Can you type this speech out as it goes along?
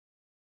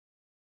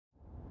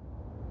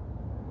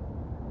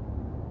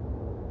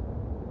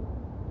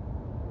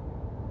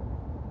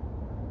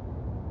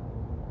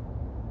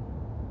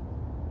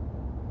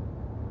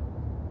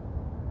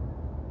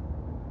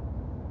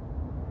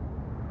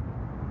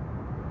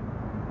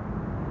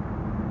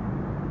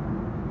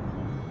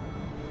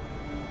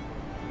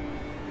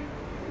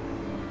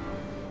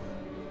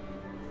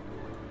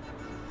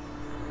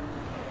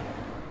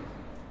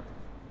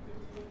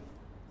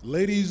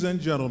Ladies and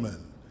gentlemen,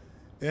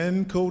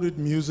 Encoded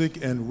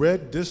Music and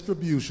Red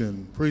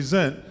Distribution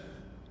present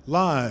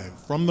live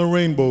from the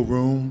Rainbow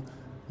Room,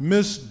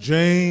 Miss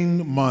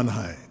Jane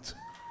Monheit.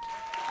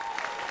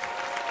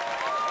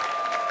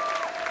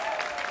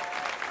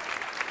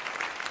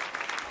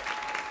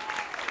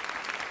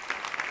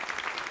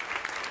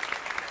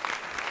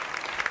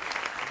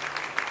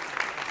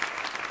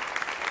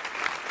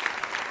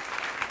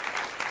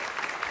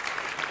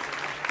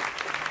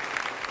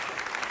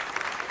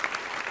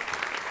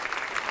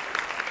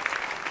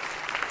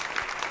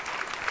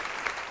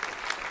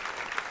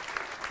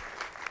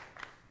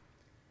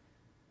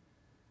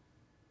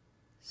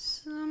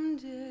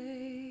 Someday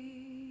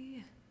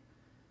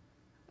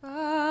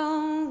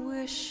I'll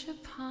wish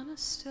upon a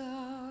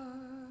star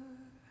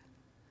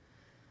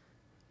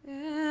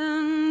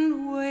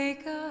and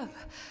wake up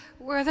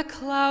where the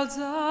clouds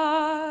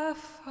are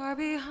far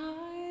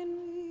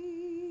behind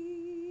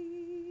me,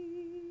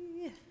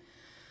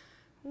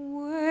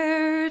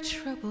 where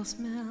troubles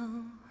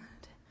melt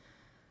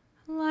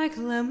like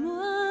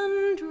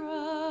lemon drops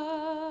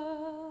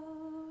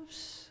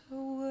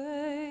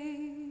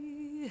away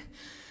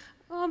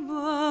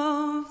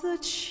above the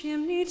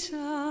chimney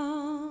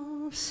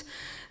tops.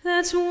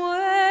 That's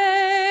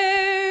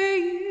where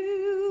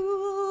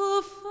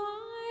you'll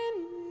find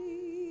me.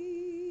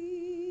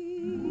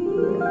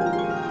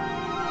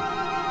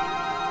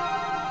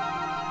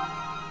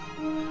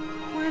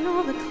 When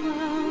all the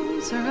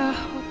clouds are a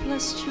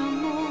hopeless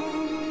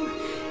jumble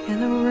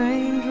and the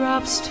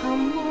raindrops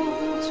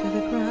tumble to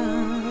the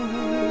ground,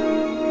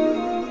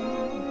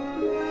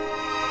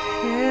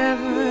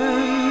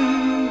 heaven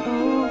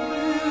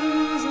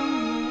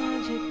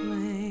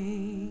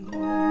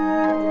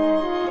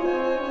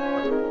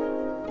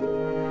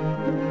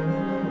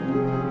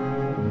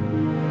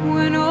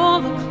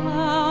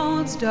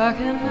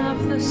darken up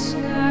the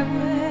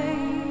skyway,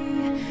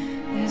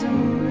 there's a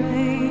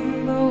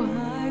rainbow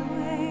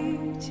highway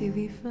to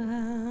be found,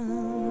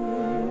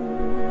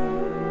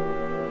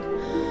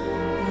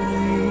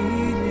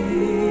 leading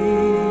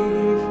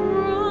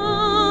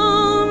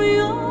from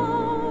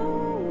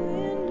your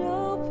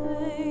window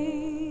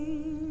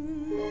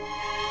pane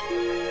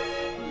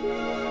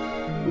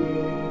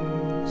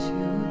to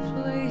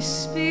a place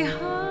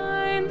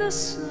behind the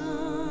sun.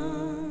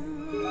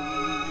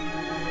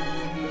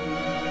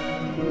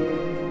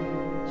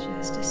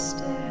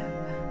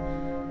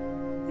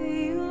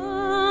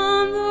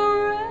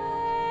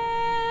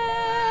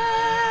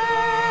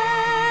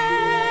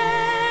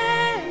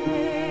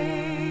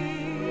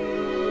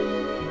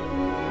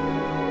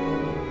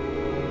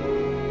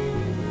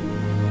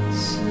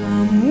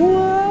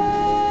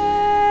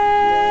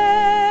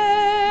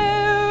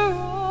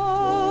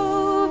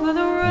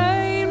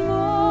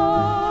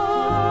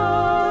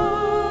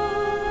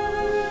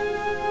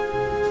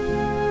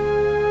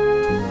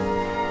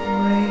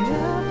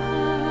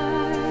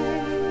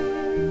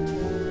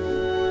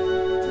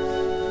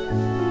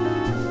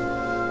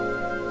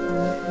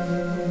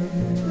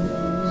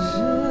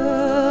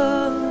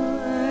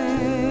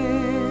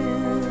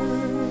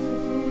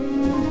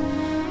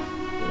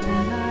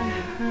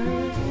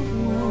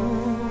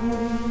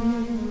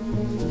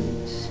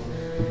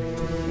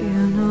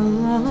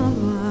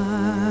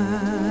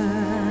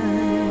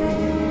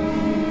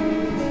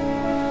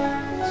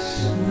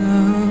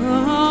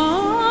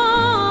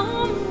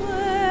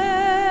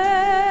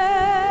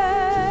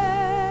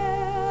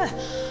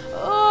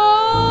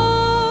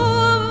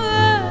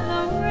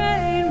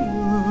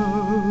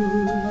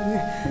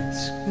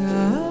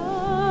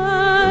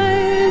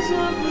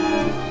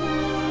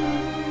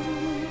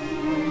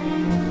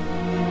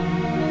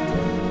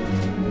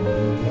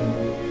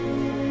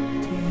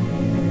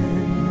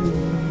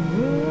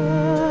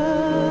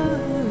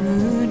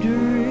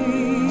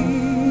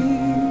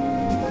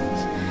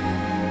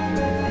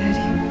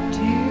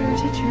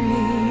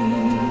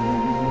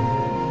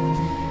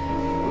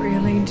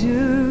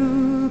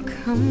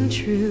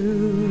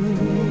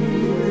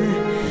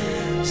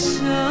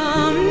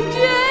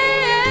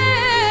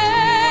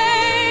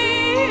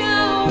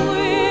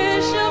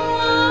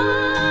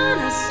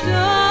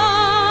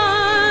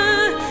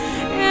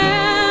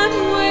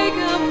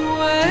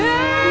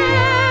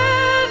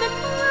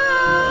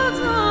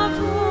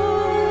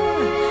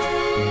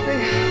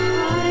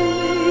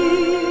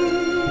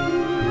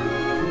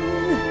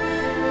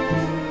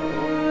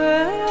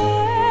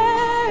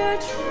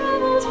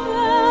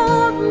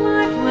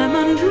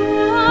 Lemon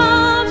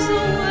drops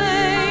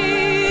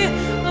away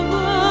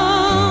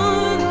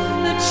above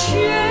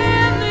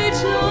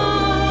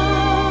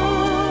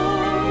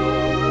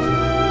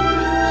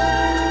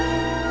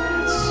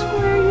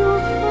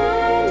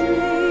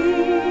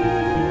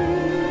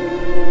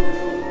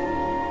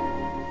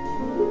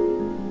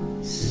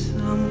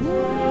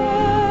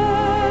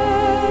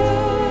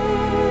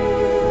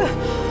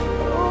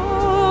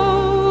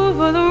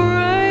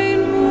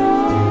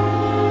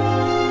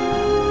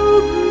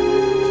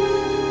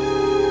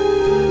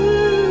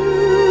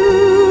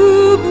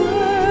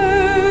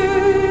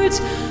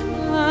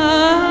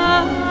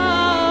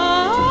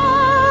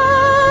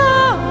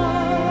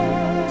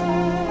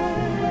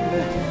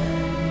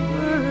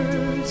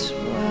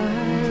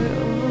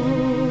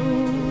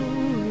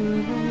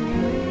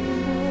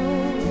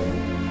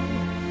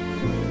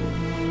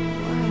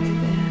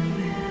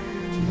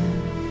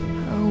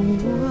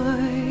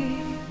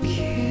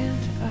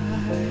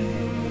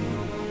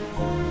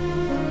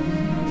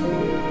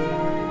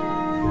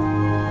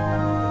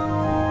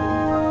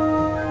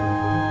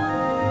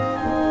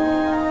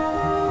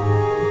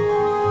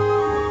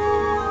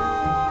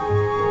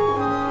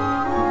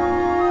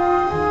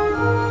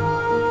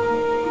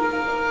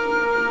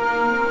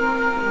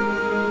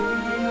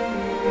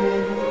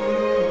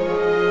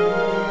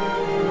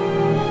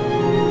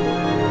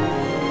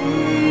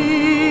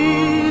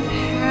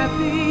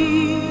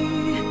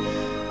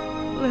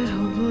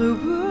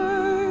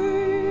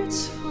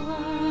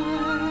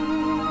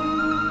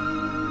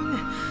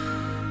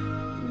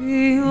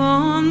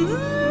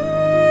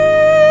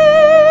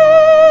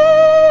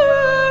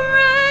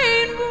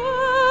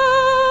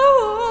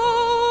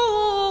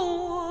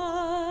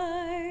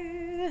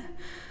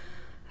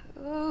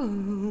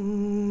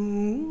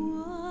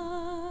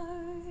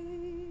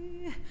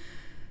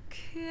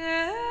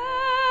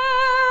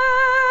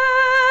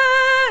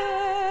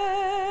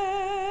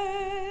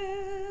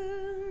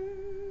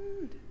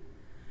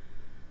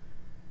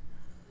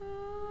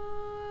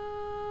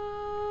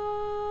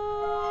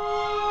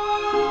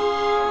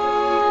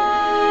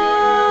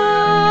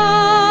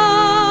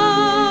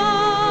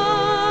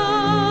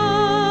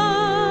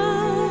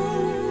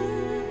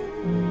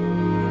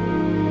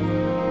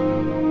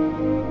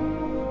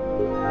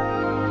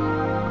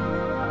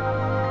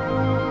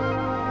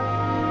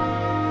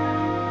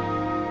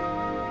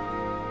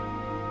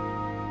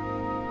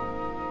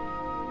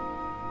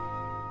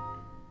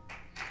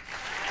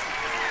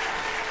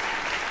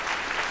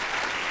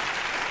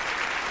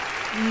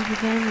Thank you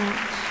very much.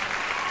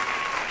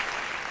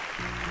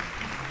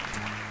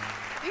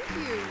 Thank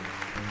you.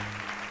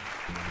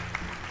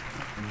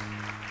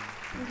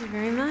 Thank you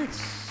very much.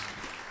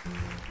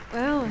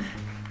 Well,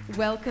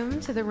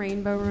 welcome to the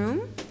Rainbow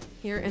Room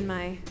here in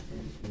my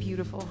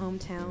beautiful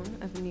hometown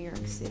of New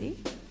York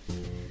City.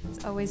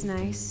 It's always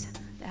nice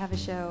to have a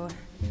show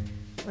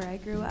where I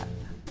grew up.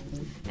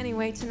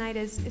 Anyway, tonight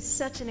is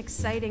such an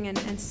exciting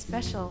and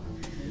special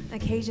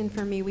occasion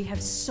for me. We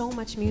have so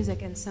much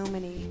music and so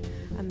many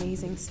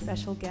amazing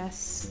special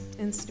guests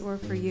in store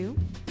for you.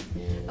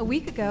 A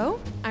week ago,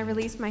 I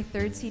released my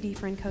third CD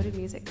for Encoded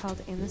Music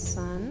called In the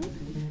Sun.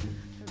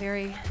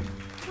 Thank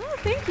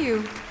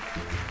you.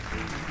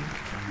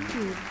 Thank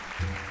you.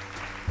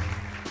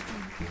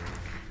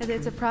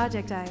 It's a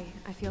project I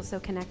feel so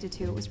connected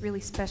to. It was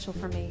really special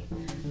for me,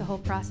 the whole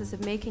process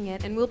of making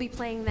it, and we'll be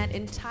playing that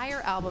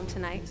entire album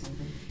tonight,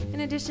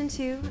 in addition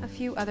to a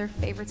few other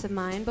favorites of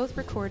mine, both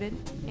recorded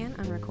and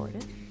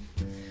unrecorded.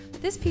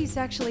 But this piece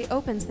actually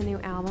opens the new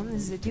album.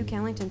 This is a Duke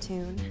Ellington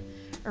tune,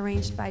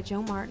 arranged by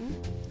Joe Martin,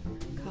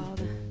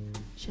 called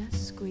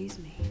Just Squeeze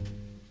Me.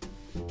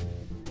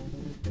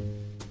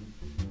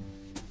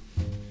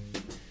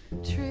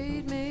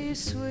 Treat me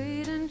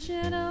sweet and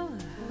gentle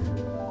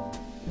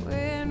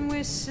when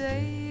we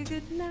say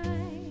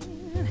goodnight.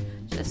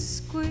 Just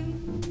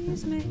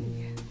squeeze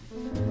me,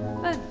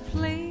 but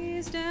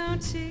please don't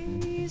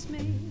tease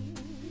me.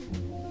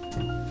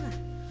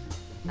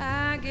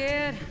 I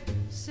get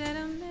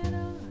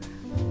sentimental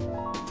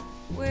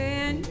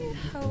when you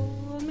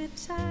hold me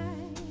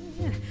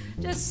tight.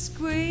 Just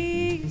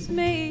squeeze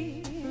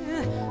me,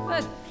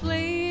 but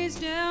please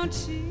don't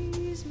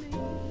tease me.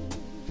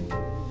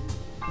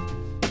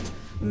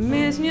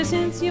 Missing you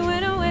since you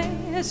went away,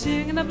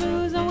 singing the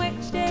blues on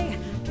each day,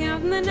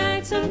 counting the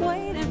nights I'm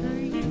waiting for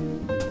you.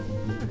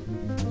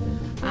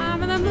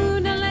 I'm in the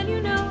mood to let you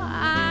know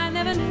I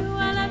never knew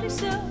I loved you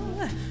so.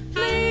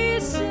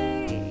 Please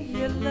say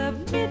you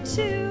love me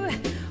too.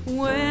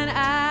 When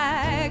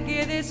I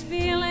get this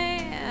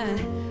feeling,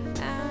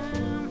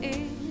 I'm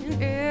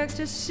in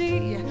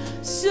ecstasy.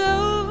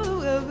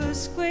 So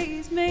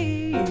squeeze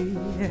me,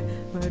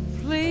 but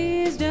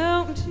please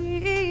don't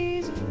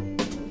tease me.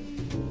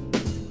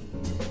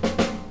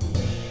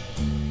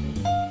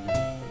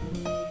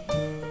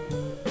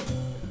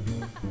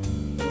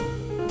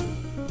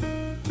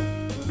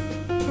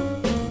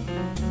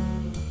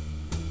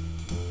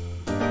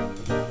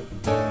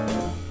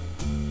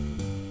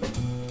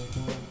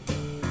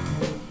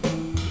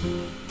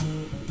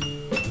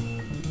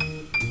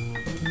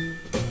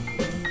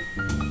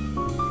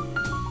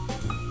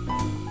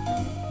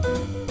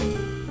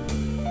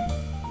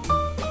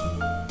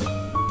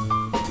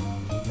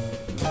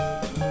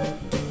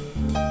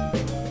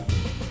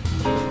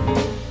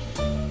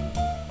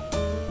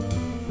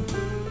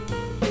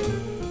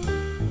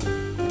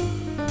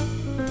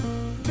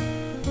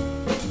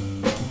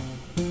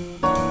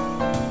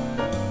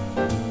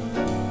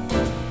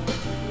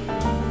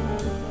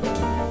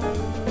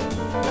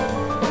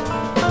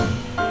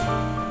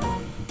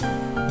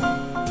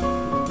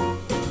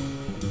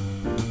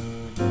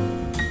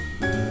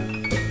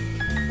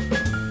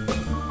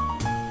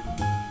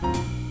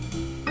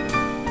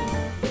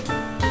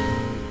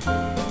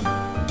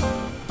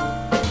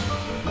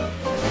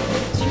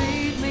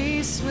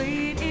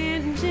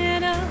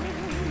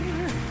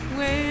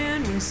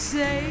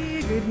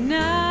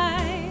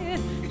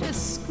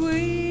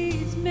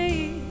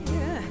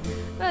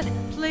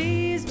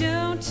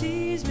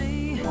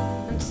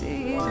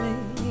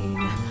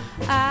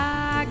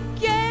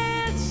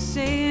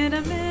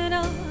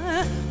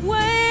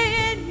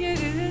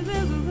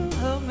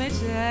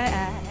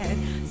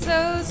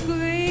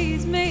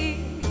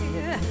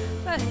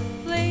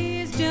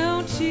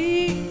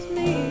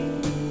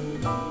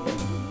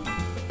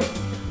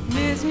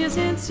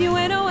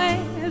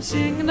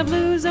 Singing the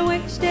blues on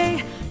each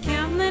day,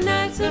 counting the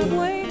nights and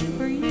waiting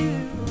for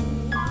you.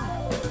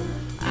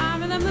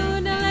 I'm in the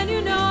mood to let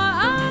you know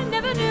I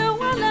never knew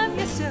I love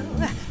you so.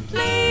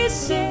 Please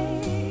say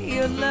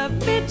you love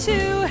me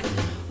too.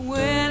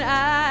 When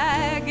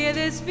I get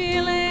this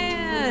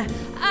feeling,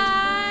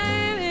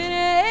 I'm in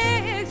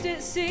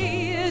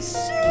ecstasy. So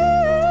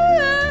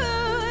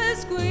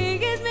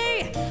squeeze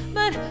me,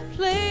 but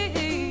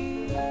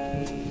please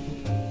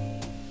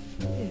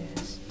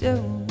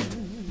don't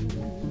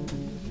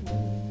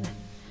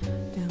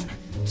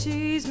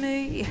tease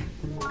me.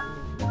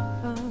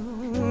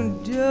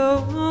 Oh,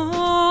 don't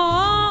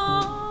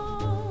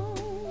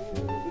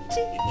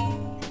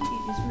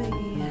tease me.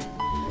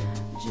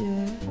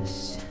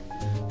 Just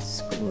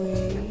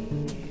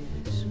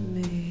squeeze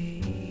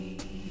me.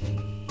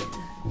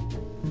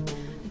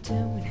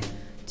 Don't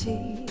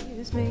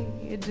tease me.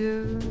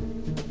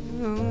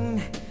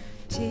 Don't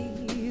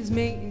tease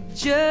me.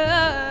 Just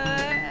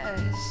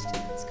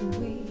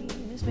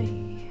squeeze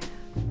me.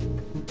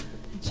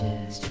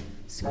 Just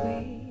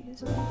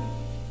squeeze me.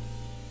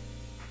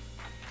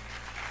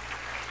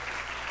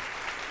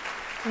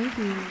 Thank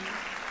you.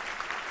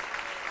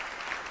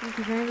 Thank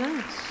you very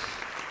much.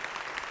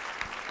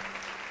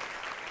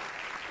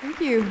 Thank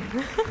you.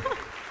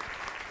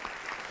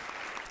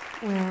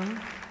 Well,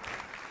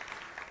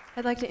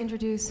 I'd like to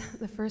introduce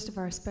the first of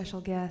our special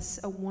guests,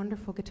 a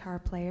wonderful guitar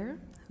player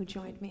who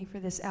joined me for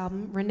this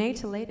album, Renee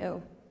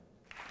Toledo.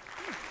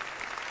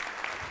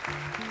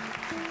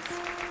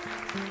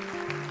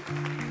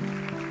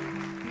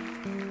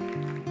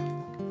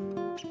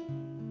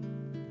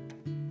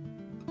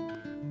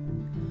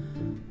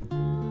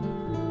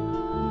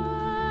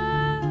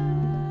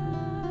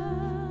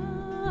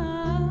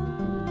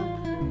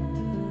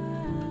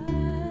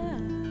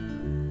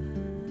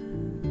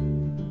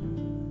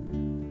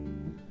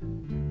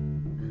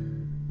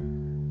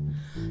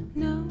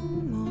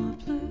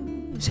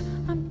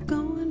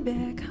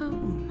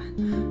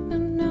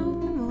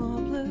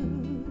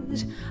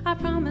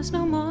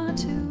 No more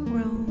to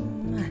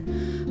roam.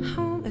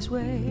 Home is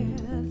where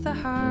the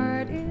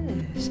heart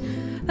is.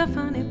 The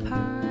funny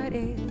part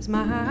is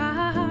my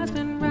heart's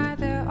been right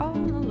there all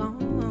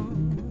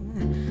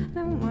along.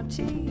 No more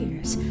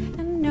tears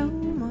and no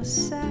more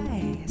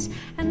sighs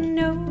and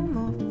no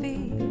more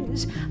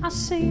fears. I'll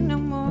say no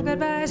more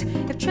goodbyes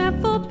if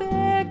travel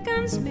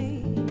beckons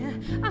me.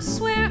 I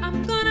swear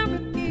I'm gonna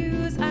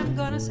refuse. I'm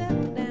gonna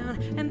settle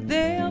down and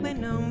there'll be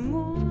no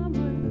more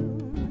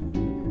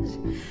blues.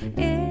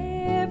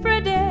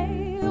 Every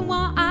day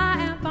while I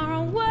am far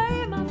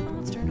away, my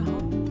thoughts turn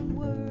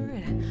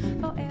homeward,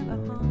 forever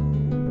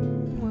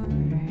homeward.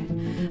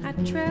 I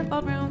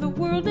traveled round the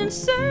world in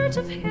search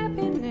of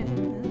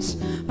happiness,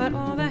 but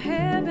all the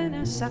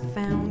happiness I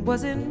found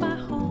was in my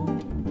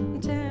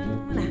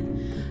hometown.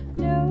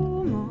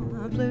 No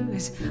more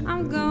blues,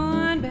 I'm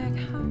going back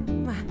home.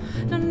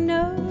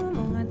 No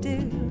more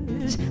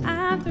dues,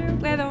 I'm through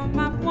with all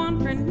my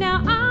wandering.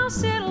 Now I'll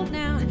settle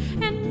down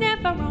and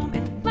never roam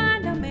and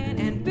find a man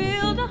and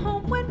build a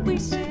home. When we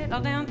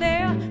settle down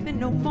there, then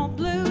no more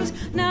blues.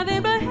 Now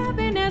there'll be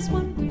happiness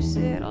when we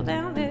settle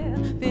down there,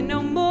 then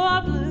no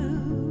more blues.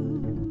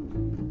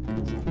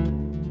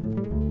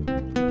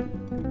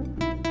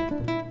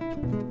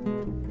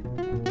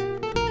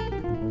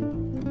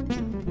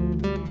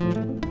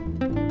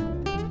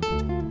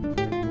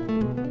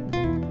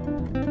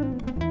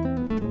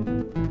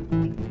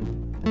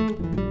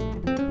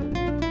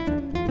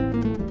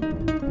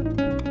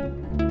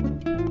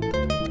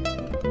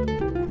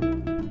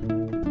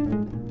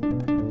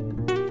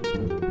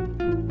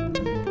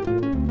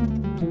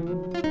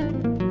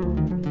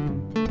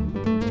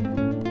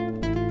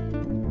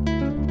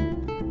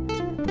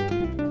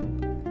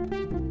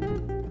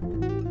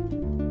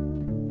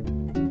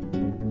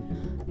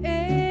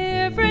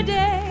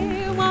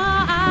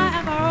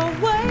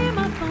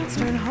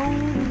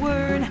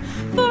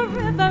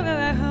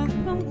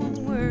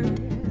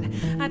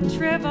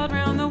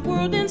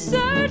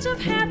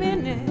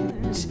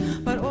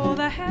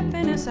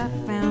 I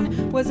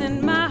found was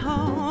in my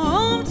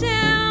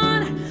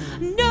hometown.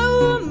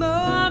 No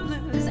more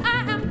blues,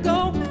 I am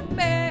going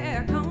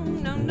back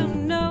home.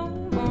 No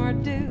more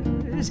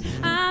dues.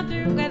 I'm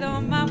through with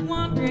all my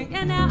wandering,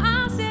 and now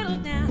I'll settle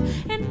down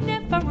and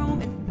never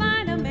roam and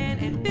find a man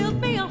and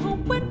build me a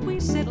home. When we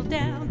settle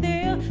down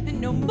there, then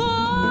no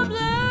more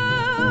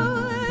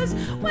blues.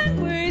 When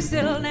we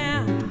settle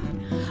down,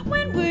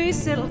 when we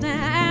settle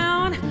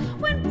down,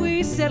 when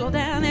we settle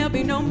down, there'll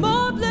be no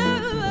more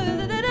blues.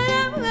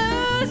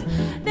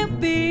 There'll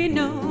be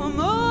no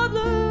more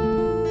blues.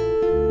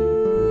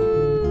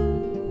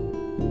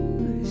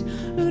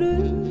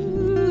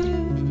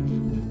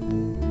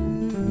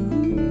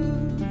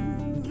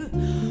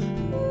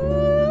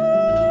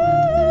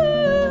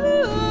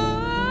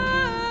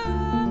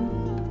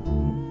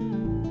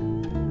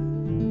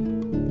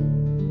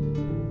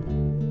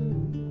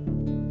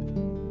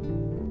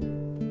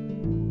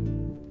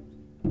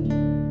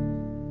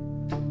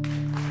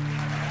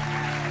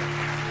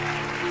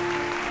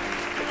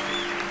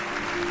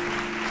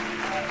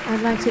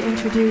 I'd like to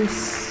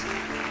introduce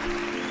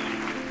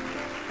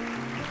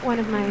one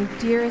of my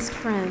dearest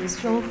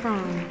friends, Joel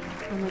Fromm,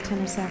 on the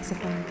tenor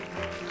saxophone.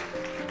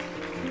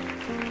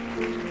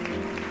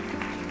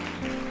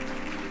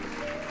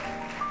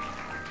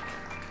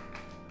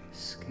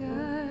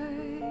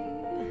 Sky,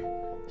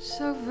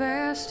 so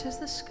vast is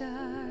the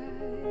sky,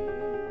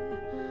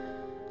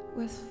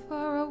 with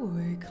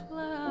faraway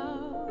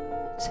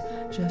clouds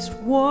just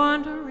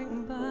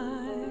wandering by.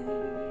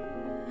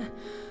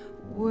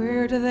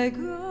 Where do they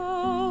go?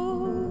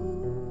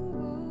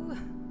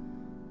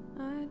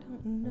 I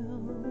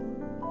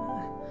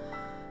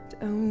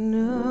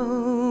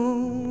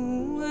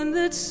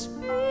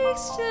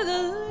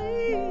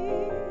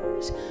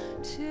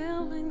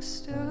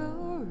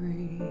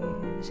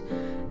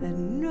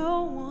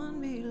no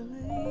one believes.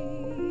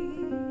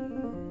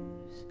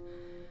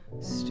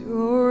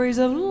 Stories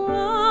of love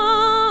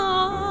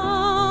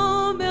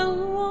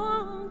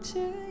belong to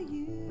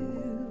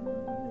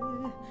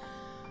you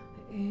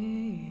and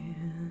me.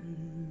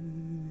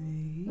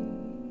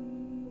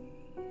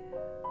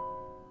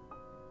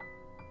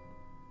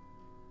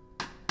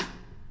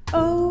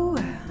 Oh,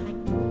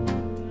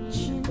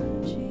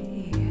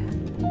 Gingy,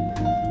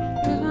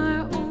 if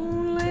I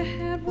only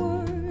had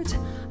words,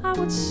 I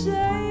would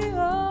say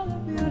all the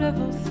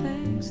beautiful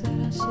things that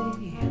I see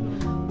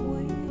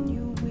when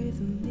you're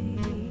with me.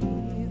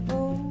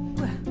 Oh,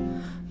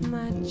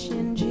 my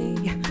Gingy,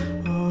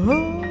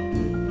 oh,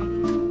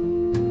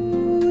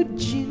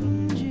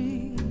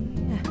 Gingy,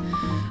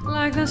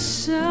 like the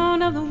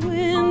sound of the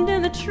wind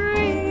in the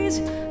trees.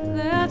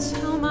 That's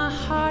how my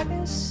heart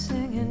is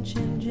singing,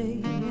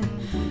 Gingy.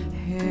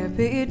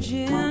 Happy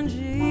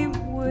Gingy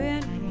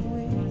when you're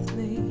with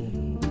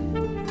me.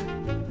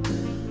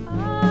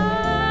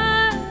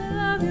 I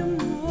love you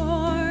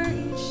more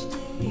each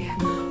day.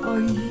 Oh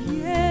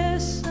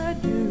yes I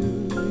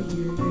do,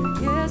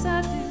 yes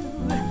I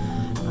do.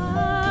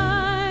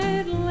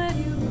 I'd let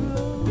you go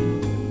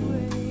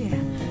away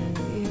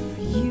if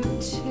you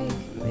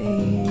take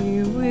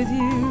me with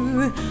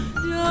you.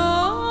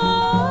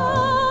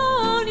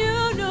 Don't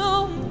you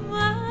know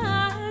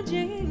my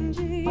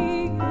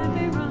Gingy? I'd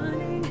be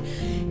running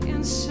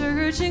and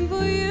searching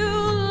for you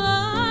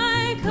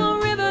like a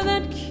river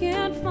that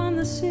can't find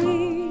the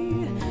sea.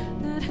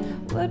 That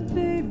would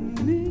be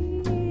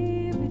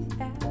me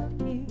without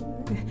you,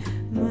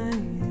 my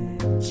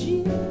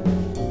Gingy.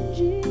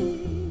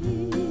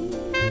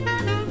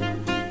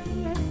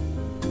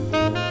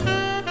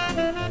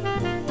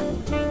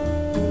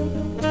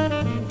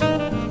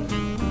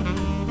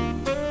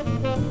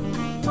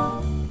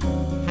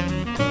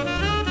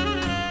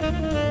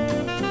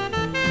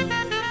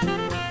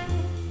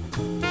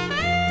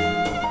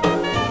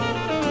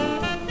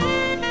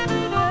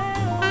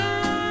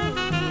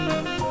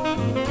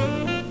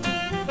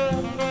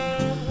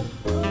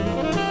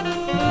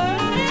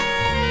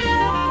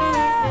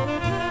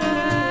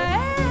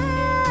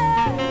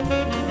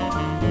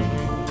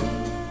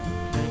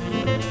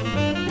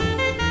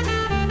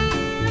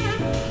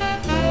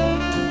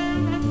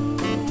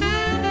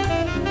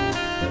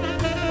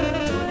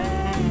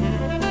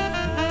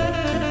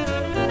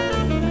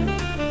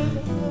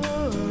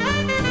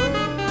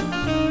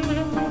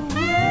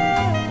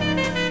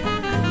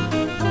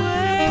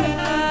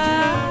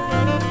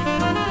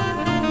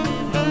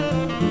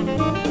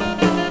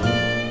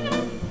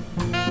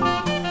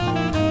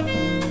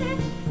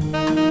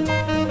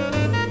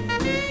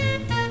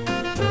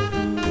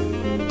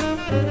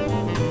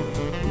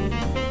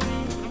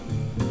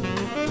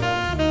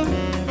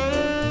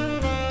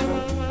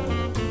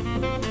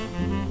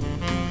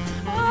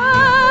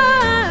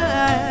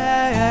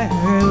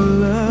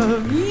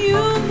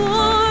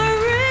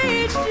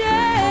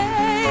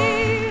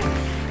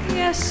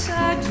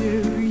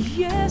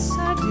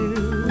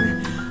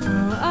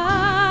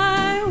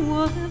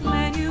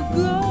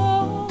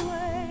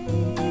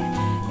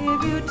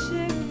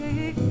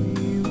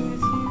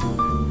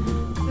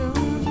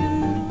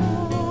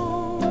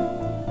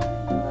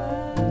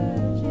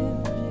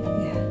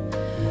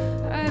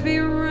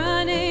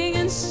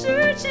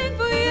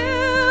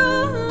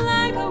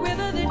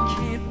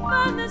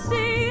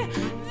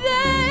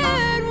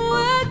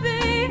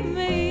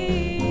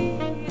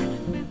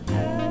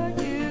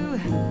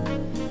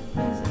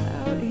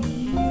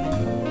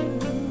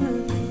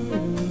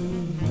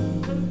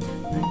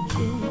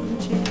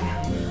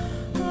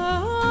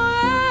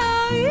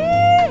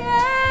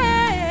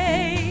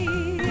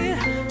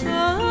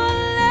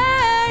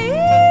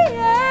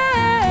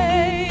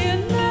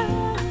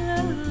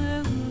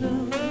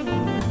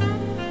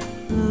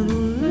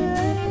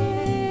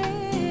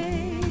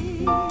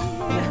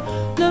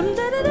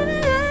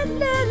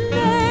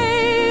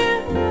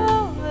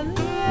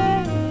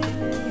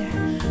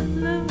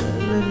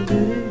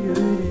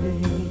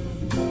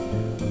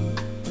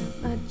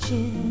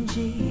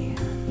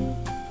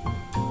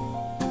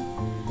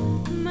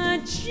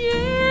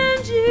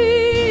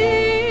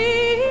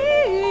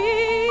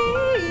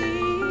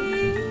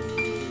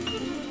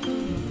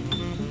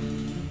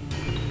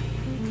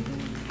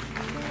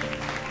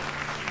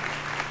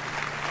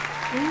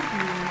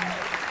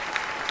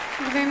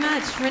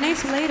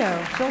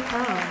 So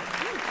proud.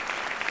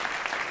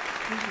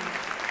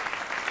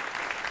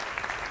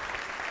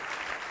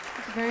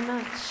 Thank you very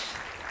much.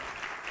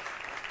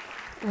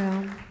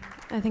 Well,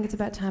 I think it's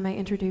about time I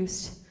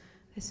introduced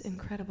this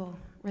incredible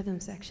rhythm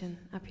section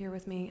up here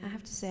with me. I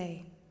have to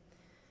say,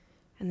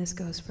 and this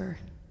goes for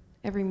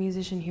every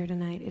musician here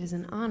tonight, it is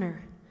an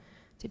honor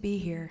to be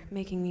here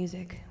making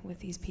music with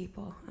these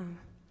people.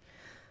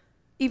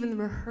 Even the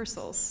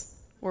rehearsals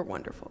were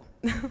wonderful.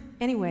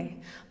 Anyway,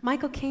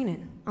 Michael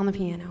Kanan on the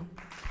piano.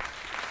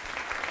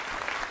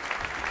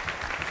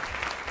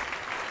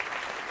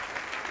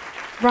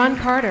 Ron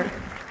Carter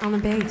on the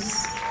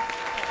bass.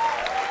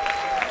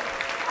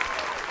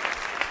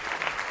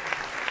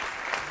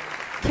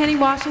 Kenny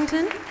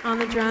Washington on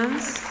the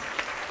drums.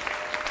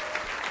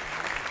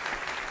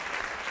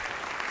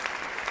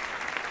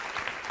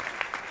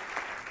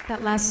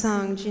 That last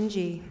song,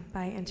 Dindi,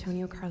 by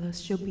Antônio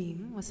Carlos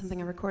Jobim, was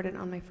something I recorded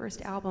on my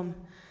first album,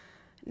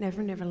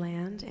 Never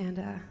Neverland,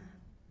 and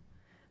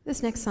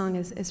this next song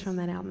is from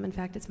that album. In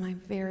fact, it's my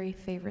very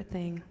favorite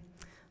thing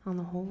on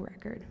the whole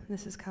record.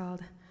 This is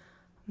called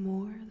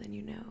More Than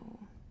You Know.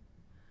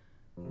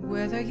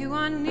 Whether you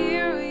are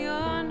near or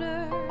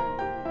yonder,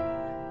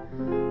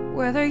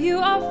 whether you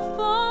are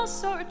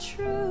false or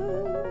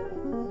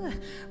true,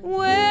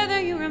 whether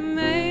you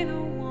remain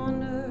or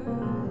wander,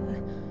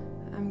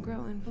 I'm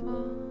growing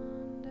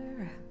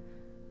fonder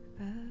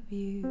of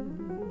you.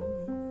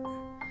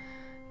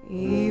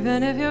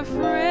 Even if your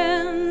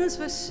friends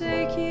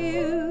forsake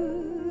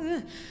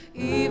you,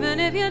 even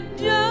if you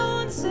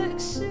don't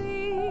succeed,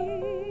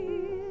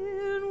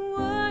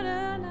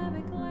 wouldn't I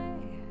be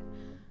glad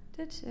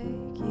to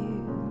take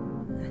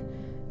you,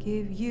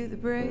 give you the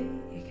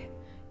break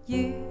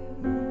you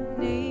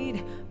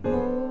need,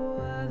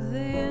 more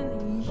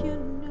than you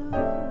know,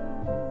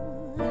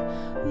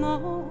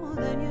 more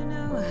than you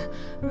know.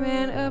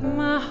 Man of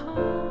my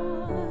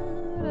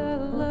heart, I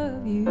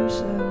love you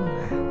so.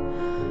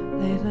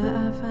 Lately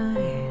I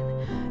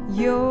find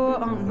you're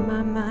on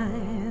my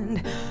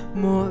mind,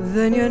 more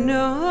than you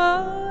know.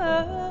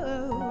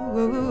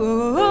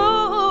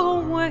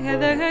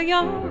 Whether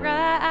you're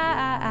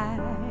right,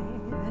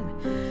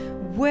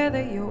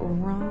 whether you're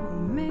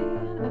wrong,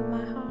 man of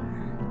my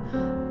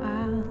heart,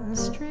 I'll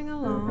string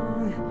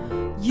along.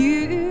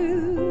 You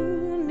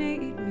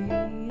need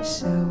me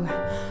so,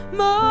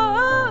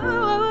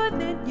 more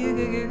than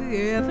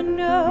you ever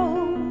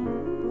know.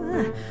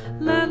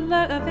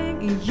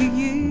 Loving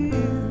you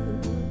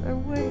the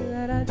way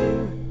that I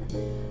do,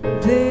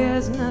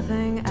 there's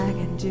nothing I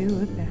can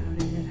do about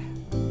it.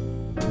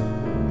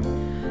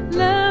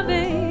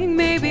 Loving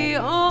may be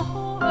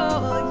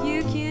all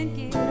you can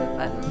give,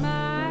 but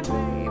my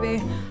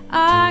baby,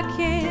 I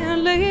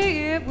can't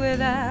live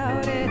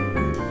without it.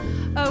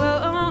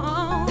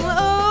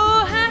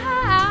 Oh,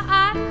 how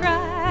I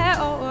cry,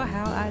 oh,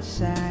 how I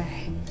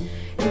sigh,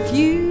 if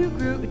you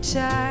grew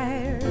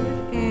tired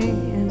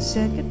and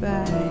said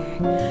goodbye,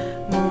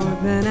 more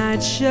than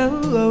I'd show,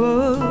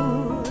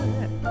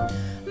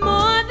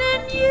 more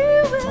than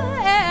you will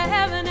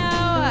ever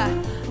know,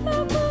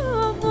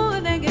 more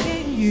than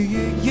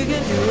you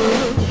can do.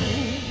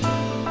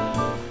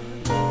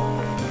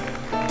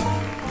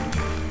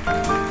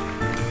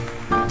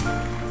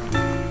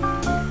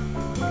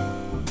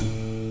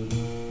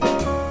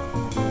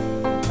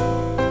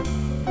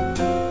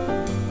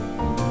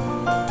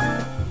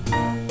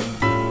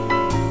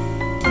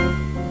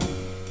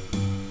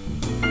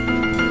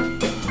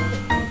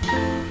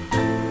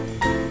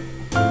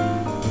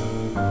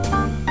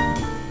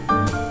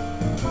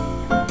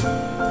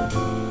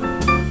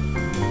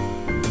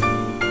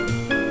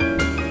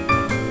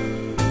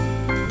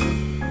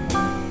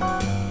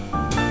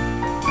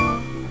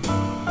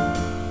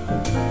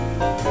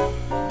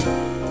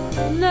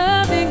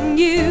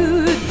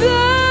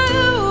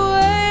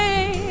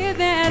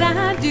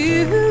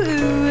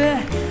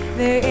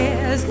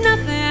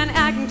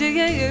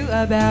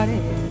 About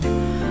it,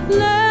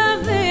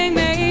 loving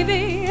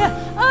maybe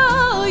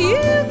all you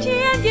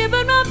can give,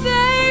 but my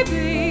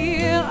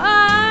baby,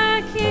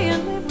 I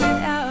can't live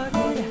without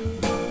it.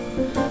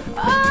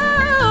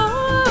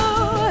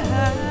 Oh,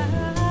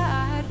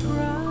 I'd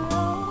cry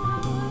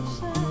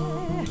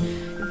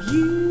if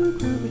you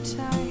grew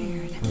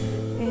tired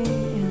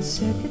and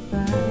said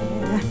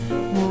goodbye,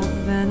 more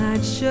than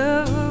I'd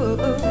show,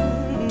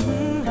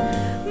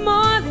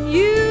 more than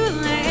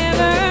you'll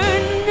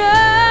ever know.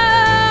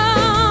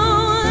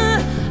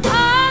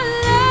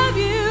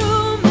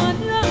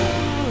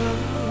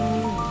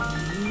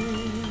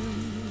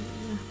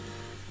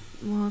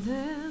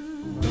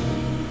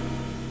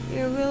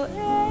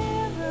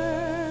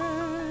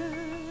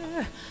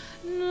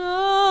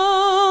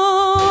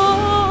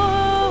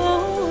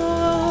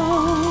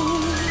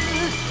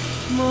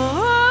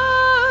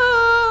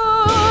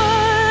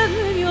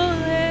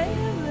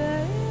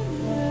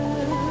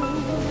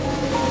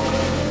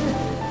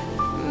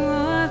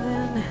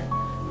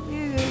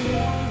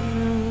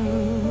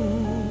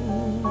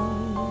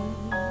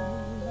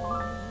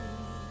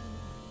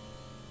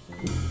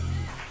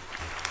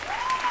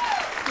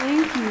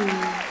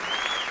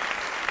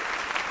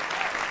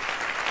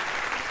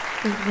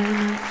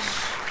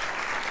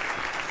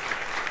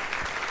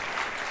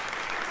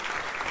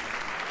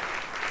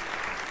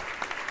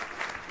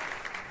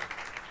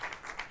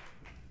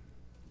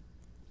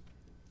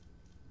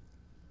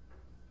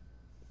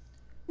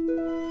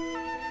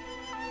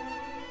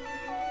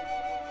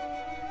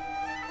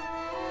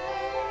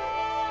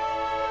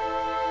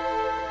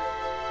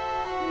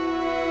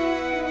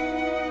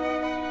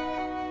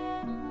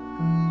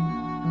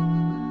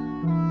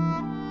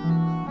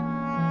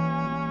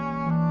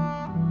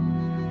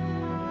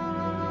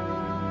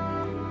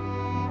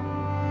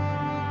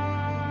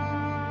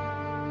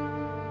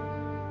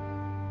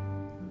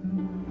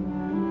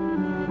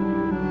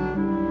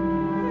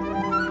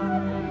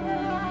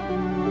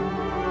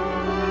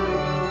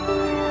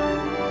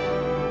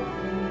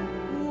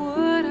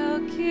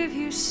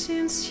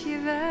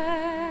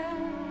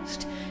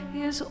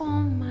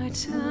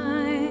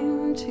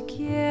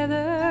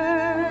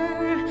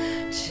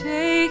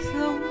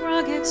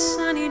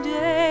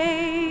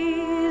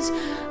 days,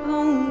 the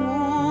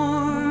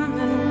warm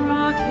and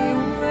rocky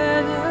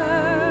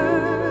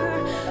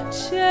weather.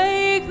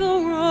 Take the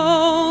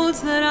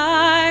roads that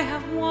I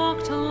have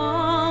walked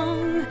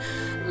along,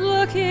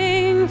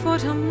 looking for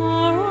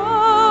tomorrow's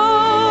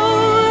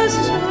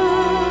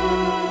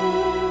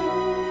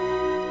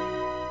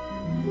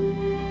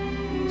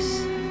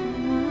peace of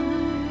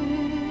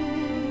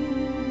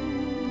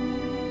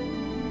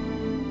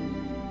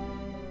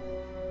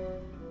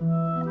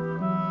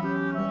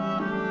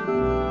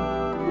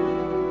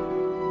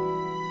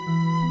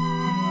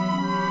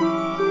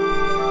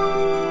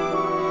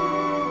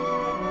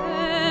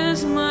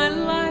as my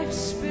life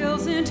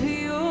spills into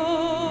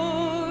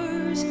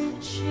yours,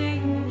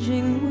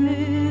 changing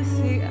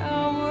with the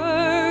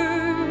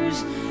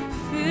hours,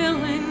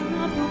 filling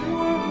up the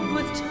world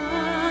with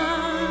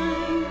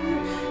time,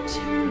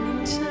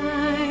 turning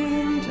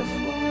time to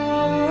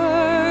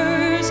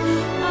flowers.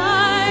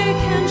 I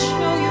can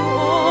show you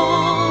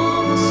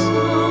all the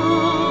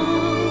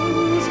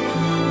songs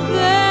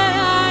that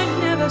I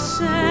never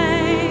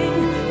sang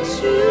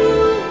to you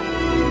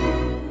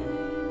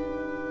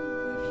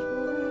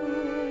before.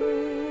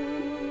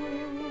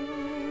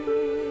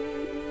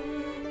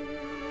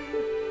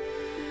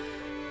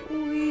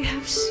 We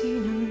have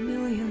seen a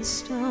million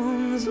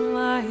stones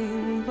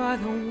lying by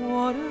the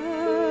water.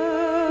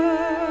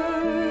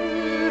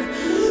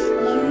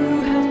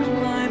 You have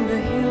climbed the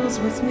hills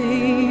with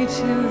me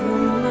to the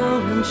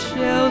mountain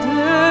shelter,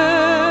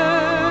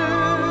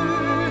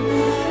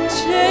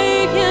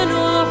 taken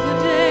off the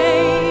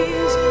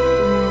days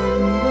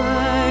one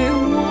by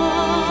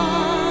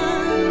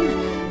one,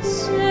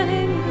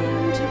 setting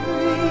them to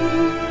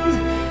breathe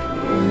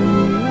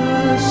in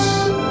the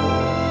sun.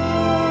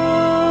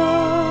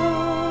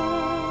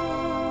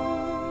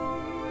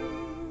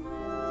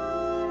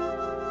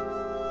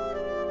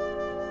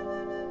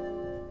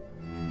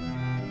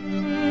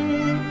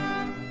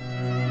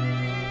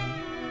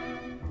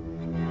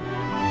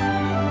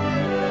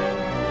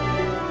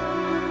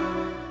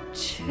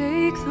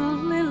 Take the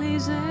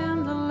lilies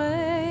and the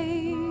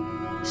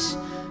lace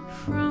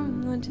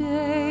from the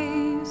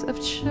days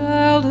of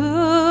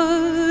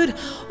childhood,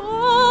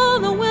 all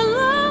the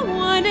willow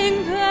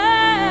winding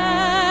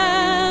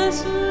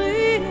paths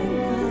leading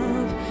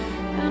up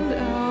and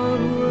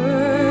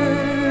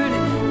outward.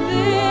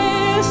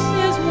 This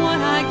is what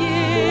I give.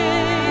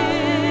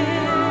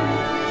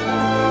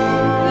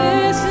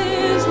 This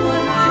is what I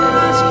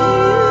ask you for.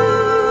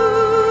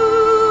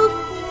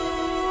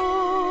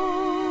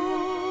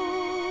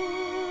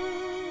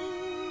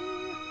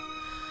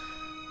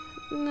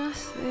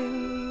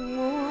 Nothing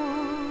more.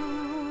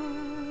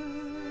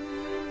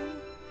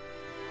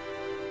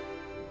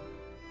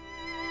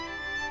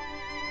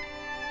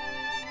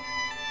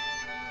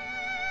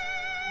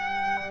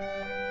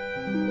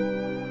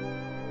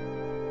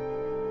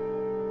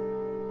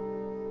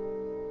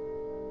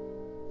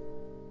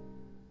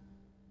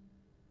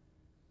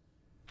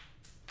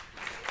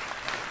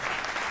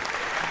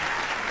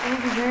 Thank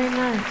you very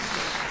much.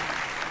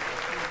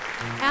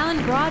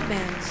 Alan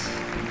Broadbent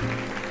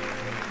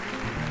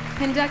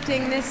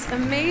conducting this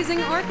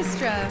amazing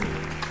orchestra.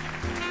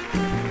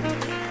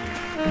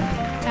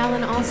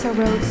 Alan also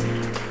wrote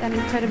that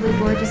incredibly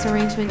gorgeous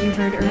arrangement you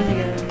heard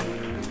earlier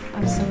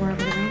of Somewhere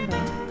Over the Rainbow.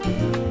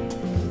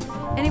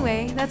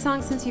 Anyway, that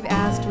song, Since You've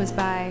Asked, was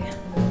by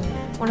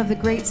one of the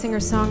great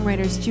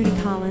singer-songwriters, Judy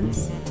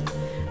Collins.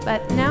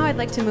 But now I'd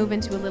like to move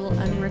into a little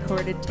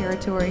unrecorded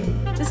territory.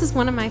 This is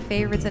one of my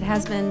favorites. It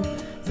has been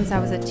since I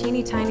was a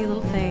teeny tiny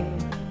little thing.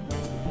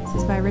 This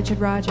is by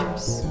Richard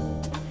Rodgers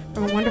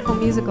from a wonderful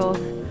musical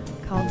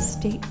called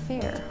State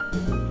Fair.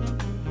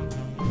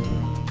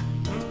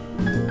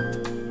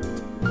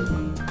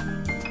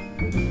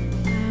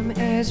 I'm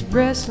as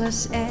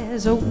restless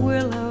as a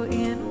willow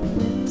in a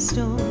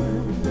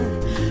windstorm.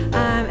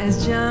 I'm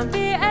as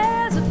jumpy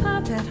as a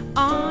puppet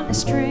on a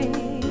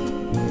string.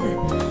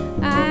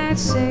 I'd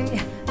say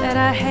that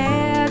I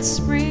had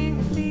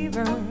spring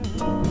fever,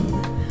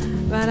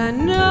 but I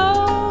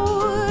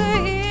know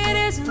it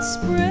isn't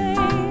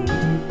spring.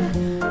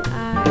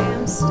 I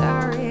am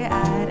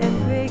starry-eyed and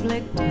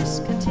vaguely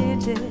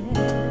discontented,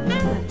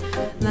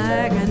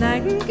 like a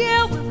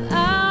nightingale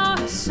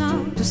without a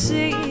song to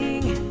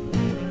sing.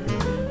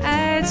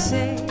 I'd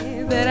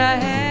say that I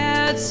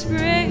had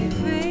spring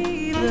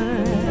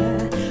fever,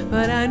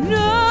 but I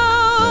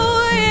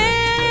know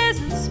it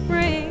isn't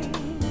spring.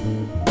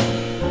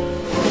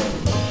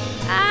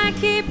 I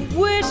keep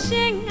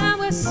wishing I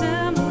was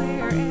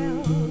somewhere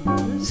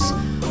else,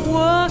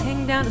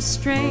 walking down a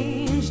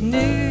strange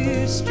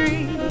new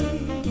street,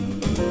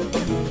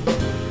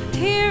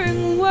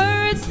 hearing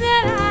words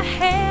that I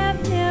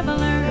have never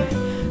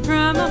learned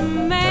from a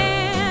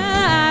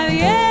man I've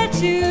yet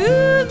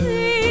to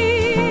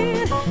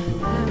meet.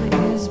 I'm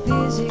as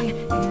busy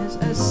as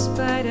a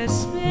spider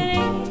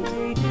spinning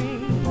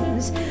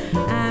daydreams.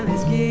 I'm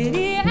as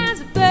giddy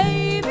as a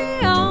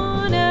baby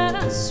on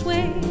a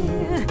swing.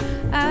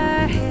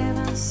 I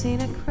haven't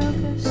seen a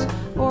crocus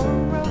or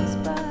a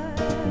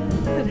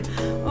rosebud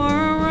or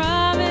a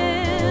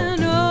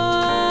robin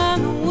or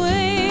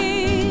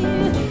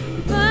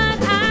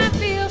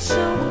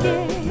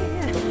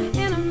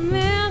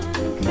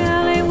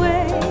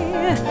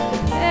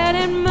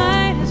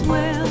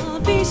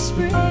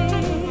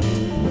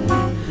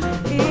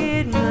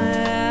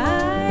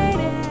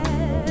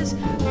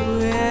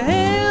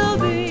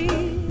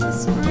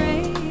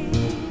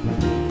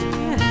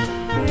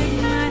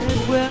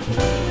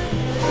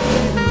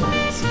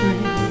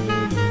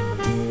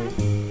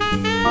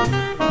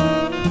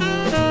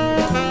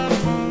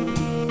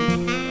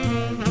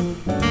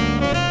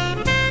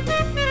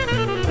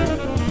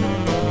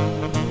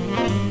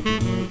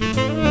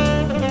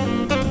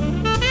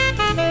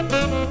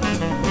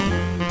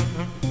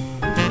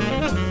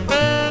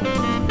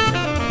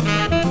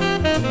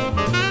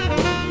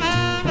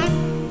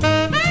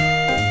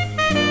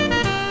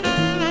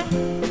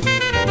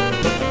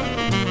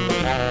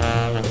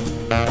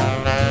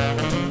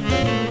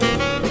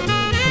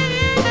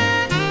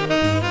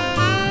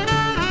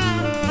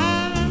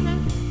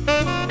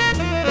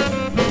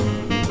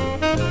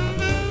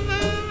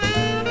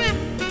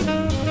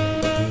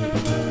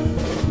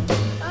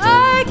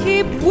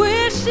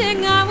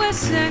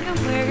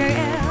somewhere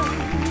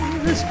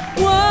else,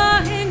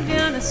 walking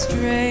down a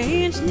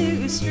strange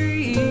new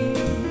street,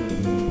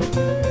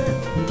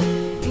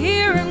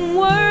 hearing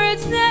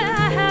words that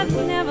I have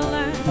never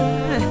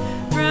learned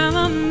from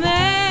a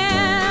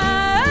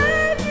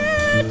man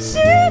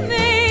to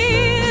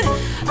me.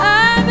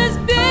 I'm as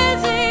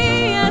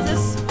busy as a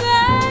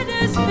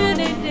spider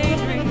spinning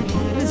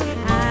daydreams.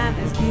 I'm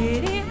as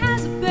giddy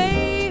as a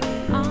baby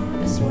on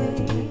a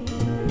swing.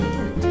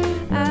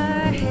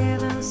 I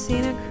haven't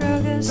seen a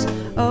crocus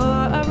or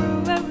a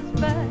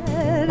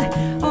rosebud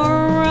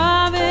or a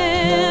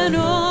robin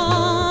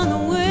on the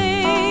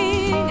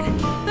wing,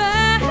 but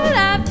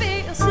I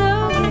feel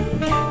so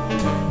weak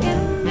in a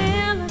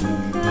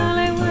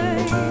melancholy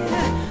way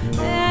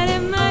that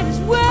it might as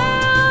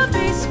well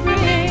be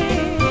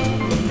spring.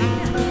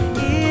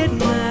 It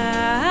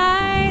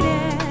might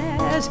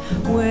as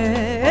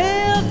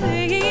well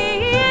be,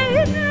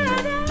 it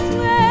might as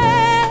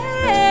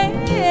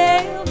well be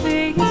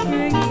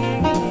spring.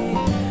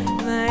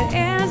 Might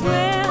as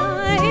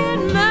well,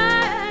 it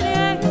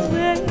might as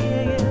well,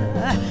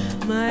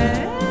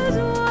 might as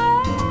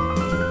well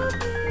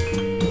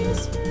be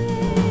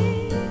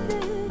spring.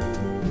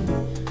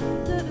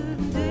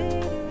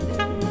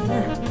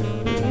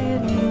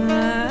 It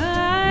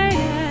might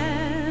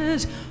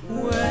as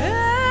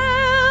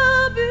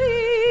well be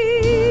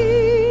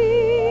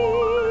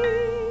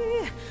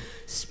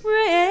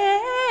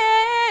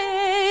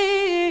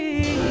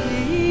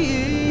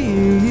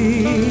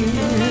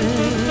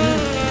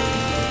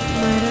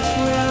might as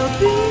well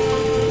be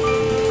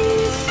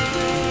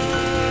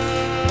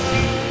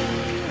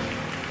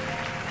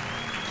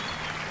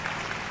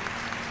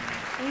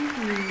Thank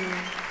you.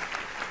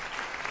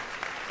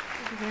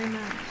 Thank you very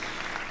much.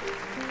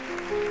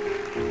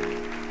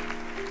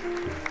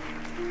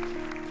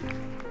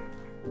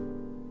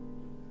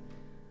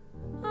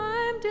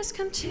 I'm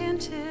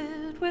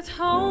discontented with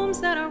homes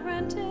that are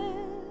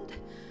rented,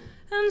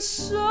 and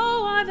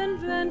so I've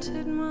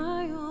invented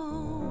my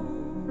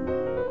own.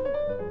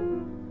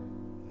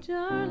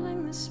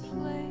 Darling, this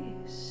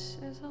place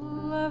is a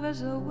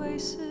lover's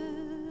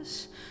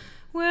oasis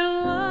where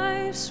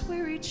life's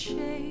weary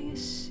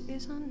chase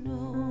is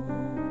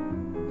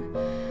unknown.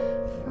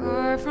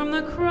 Far from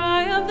the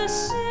cry of the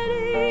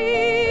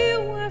city,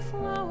 where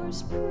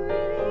flowers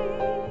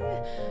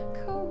pretty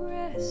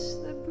caress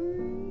the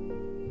breeze.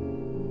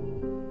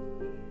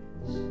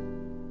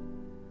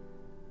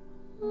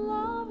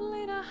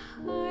 Lovely to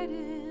hide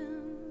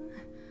in,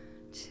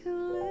 to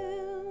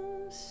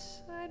live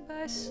side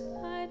by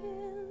side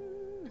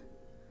in.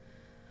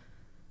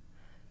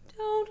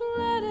 Don't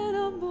let it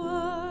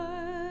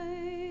abide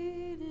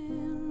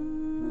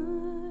in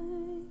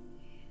my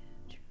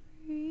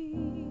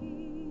dreams.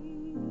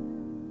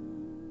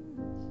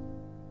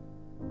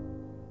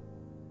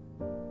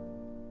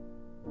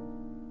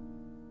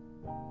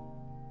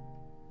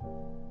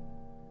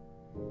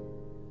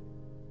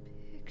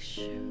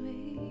 Picture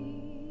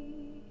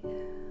me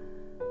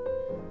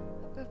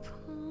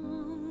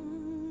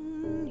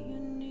upon your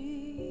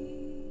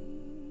knee,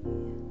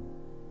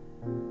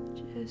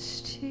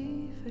 just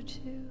tea for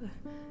two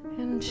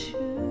and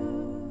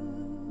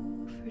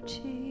two for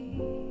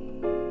tea.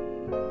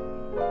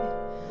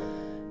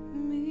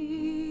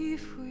 Me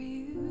for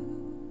you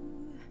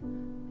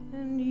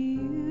and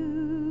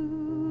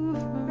you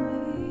for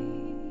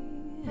me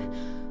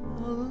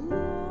alone.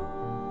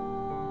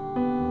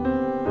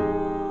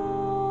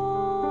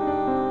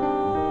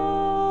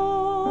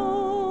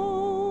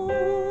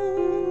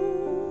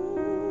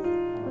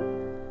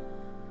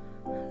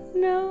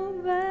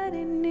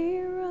 Nobody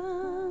near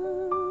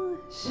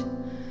us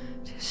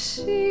to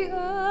see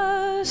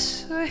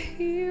us or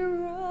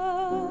hear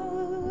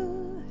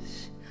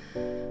us.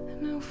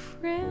 No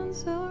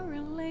friends or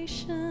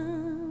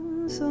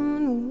relations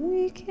on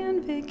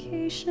weekend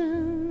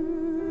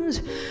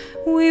vacations.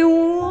 We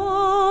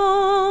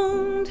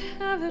won't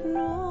have it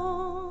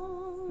known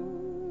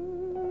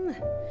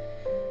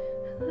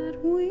that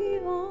we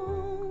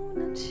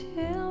own a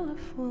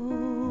telephone.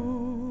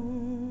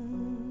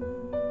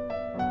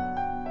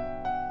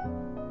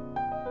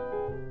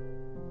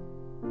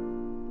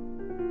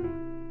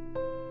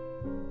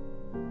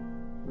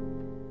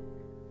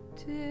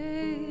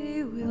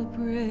 Day will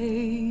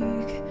break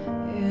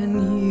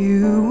and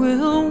you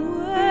will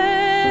wake,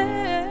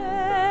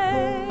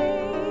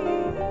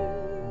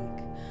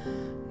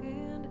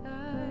 and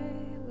I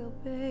will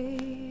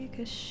bake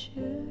a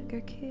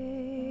sugar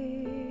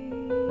cake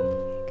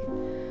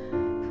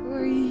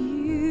for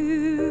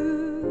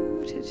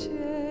you to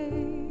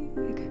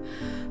take,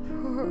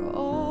 for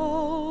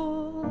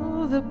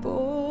all the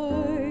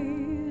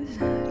boys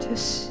to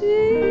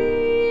see.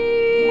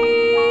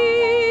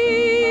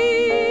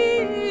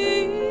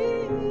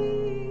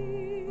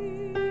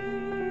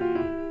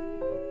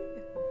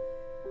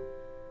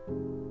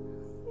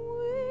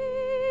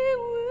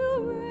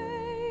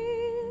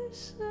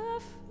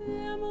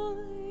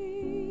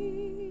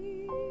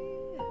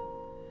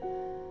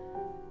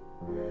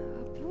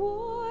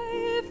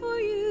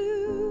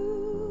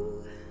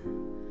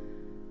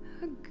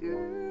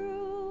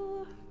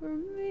 Girl for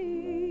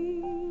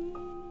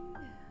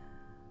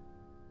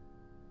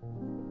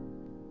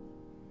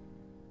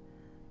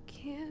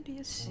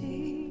you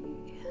see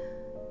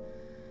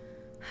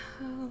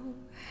how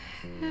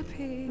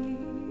happy we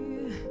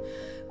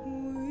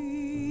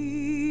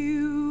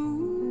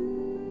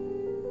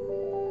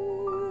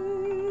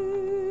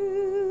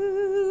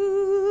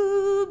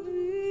will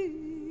be.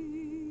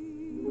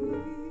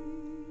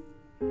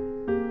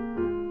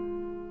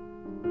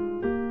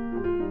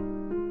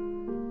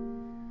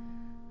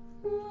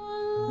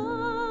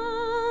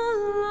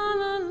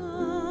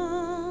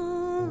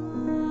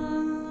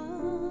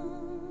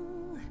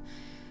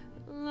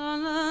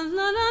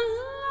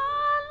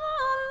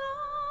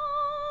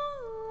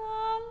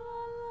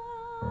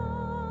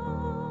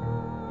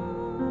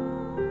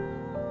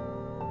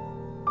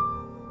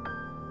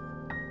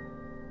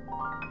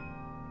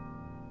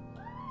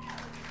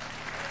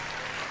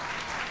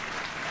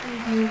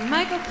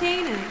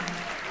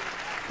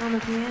 On the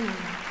piano.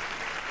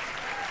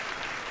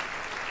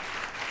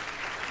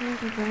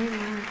 Thank you very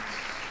much.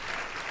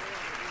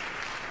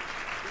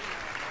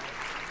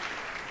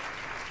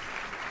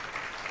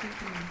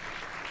 Thank you.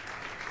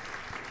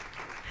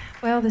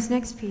 Well, this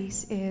next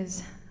piece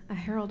is a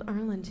Harold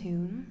Arlen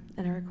tune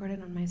that I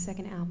recorded on my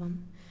second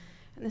album,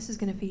 and this is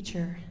going to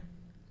feature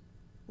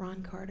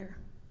Ron Carter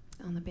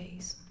on the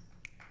bass.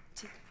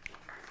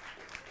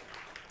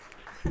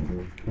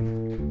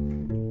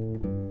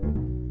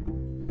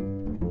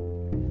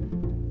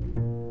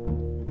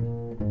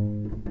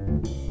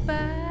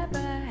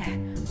 Bye-bye,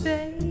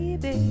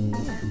 baby.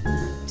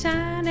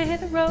 Time to hit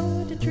the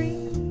road to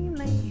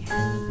Dreamland.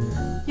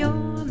 You're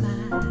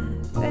my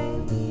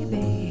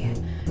baby.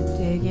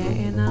 Dig you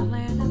in the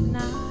land of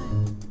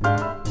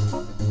night.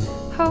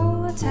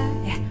 Hold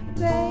tight,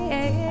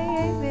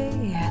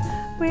 baby.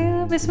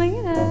 We'll be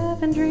swinging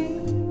up in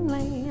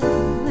Dreamland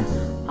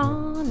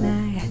all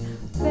night,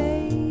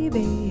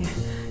 baby.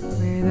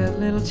 Where the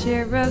little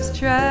cherubs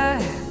try.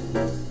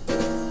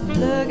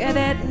 Look at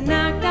that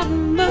knocked out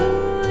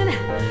moon,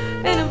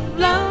 and a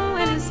blow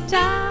in his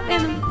top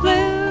in the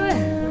blue.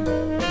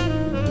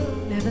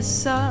 Never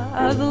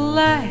saw the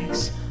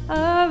likes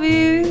of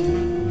you.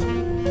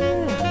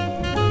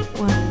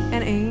 What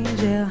an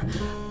angel,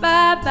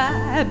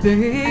 bye-bye,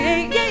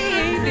 baby.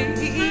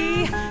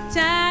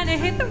 Time to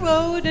hit the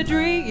road to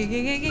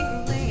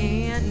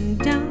Dreamland.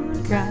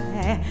 Don't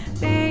cry,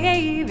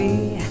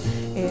 baby.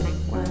 It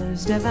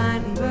was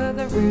divine, but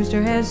the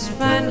rooster has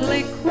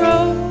finally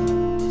crowed.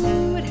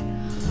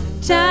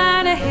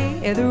 Time to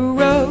hit the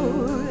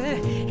road,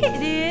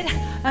 hit it,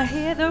 I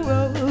hit the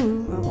road.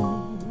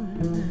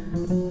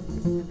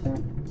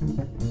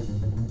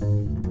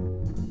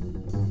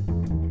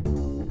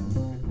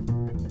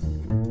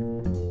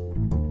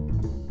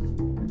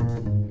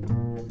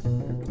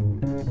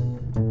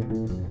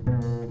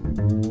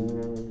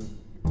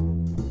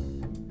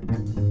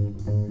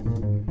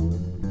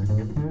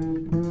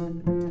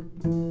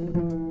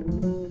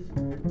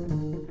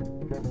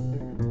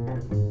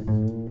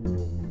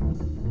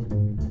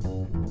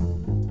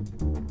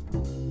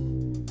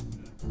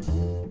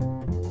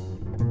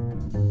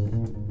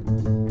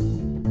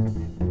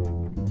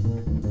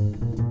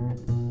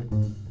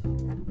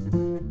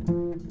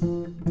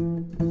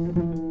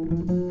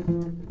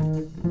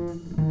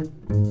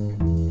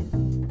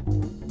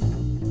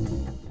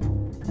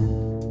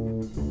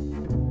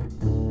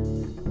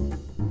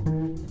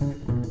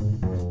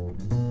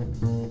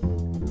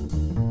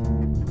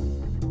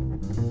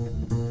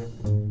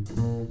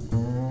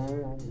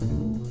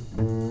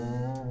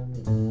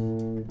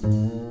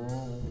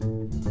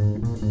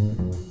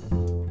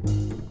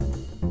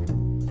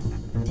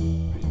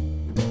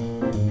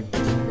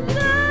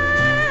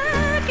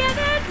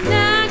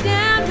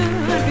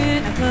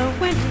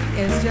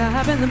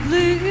 In the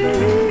blue,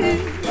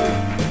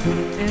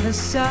 and I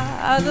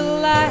saw the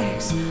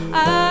lights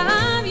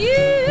of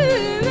you.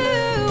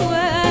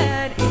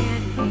 What an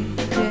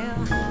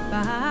angel,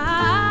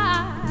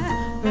 bye,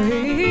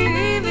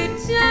 baby.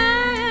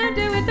 Time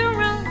to hit the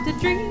road to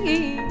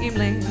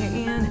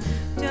Dreamland.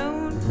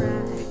 Don't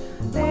cry,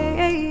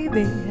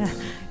 baby.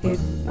 It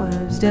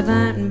was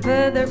divine,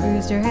 but the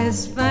rooster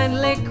has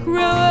finally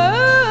crowed.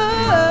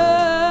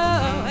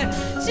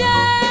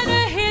 Time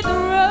to hit the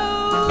road.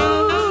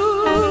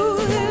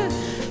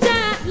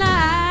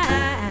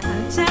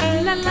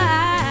 To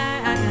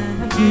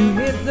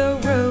hit the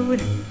road,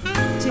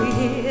 to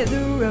hit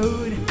the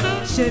road.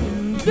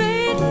 Shouldn't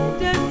be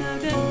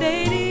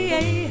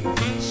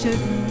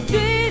shouldn't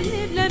be time to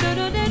hit the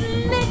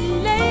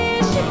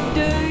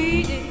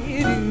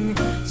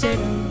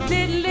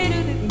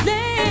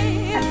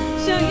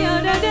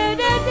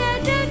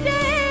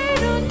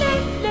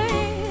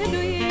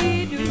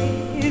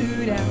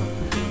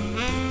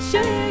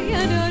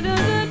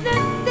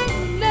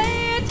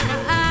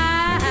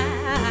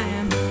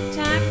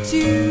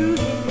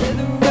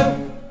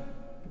road.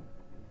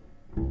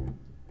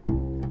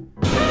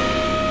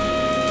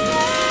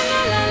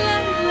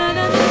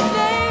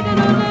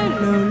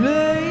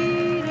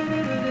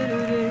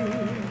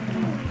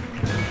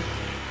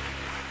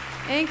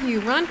 Thank you,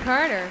 Ron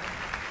Carter.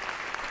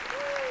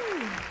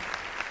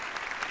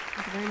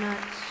 Thank you very much.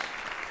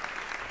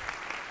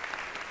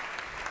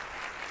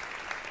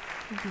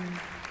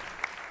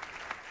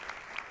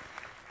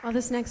 Well,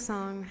 this next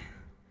song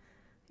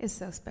is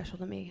so special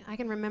to me. I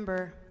can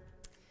remember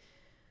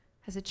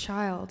as a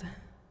child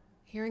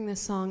hearing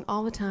this song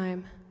all the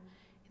time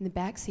in the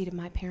back seat of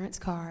my parents'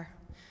 car.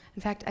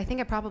 In fact, I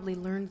think I probably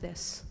learned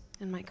this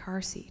in my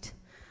car seat.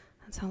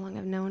 That's how long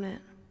I've known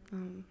it.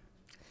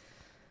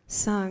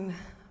 Sung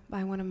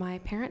by one of my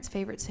parents'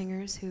 favorite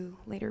singers who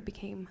later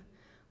became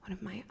one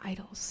of my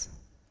idols,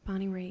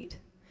 Bonnie Raitt.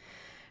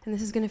 And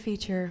this is going to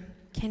feature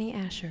Kenny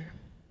Asher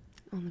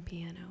on the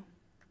piano.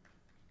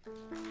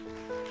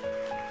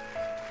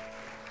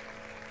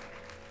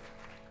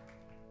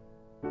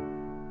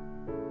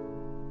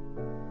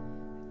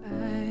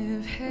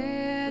 I've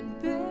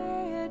had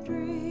bad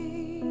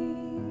dreams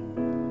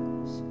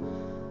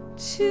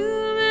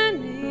too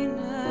many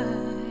nights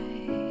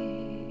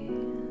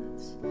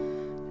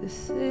to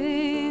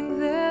think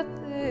that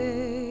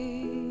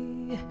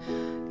they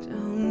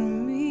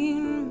don't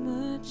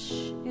mean much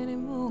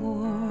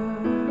anymore.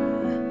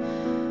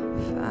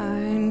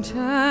 Fine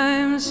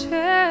times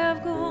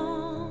have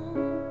gone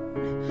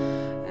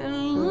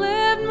and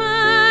left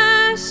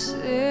my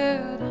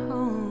sad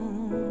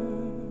home.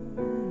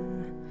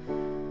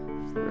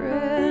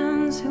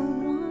 Friends who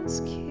once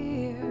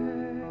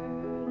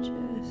cared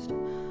just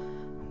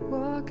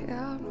walk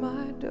out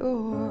my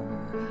door.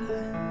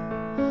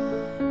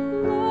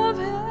 Love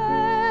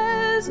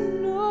has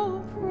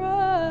no pride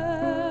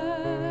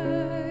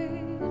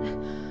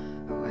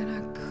when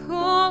I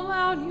call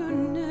out your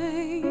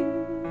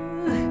name.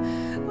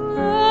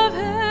 Love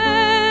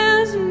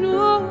has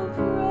no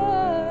pride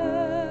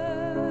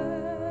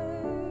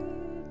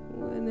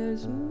when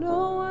there's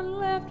no one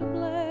left to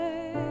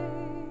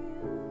blame.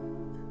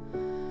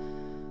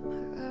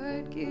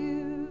 I'd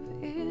give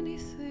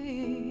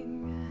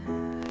anything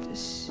to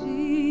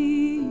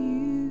see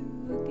you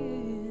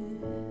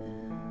again.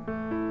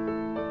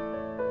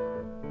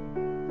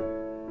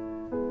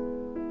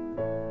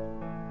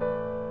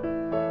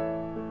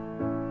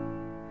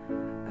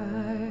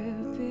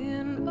 I've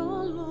been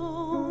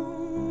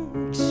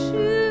alone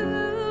too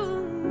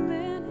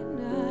many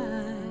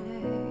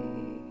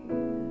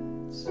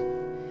nights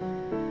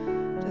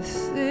to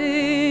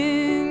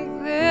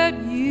think that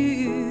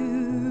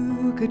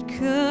you could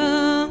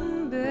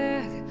come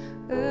back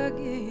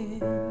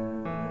again.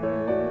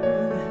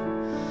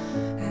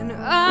 And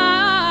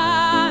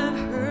I've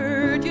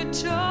heard you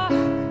talk,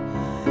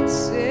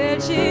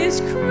 said she's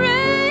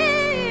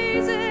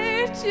crazy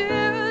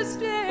to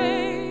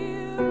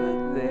stay,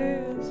 but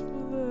there's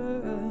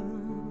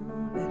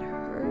love, it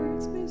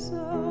hurts me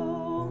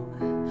so.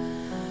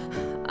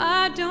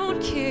 I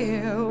don't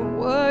care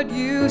what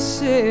you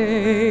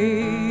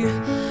say.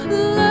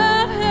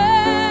 Love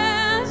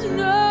has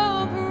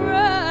no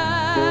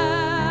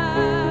pride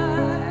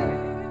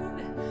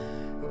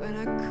when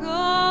I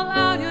call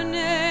out your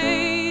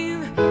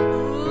name.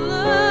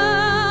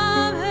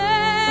 Love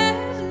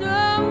has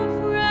no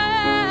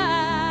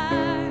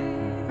pride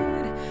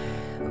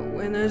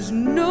when there's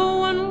no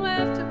one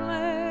left to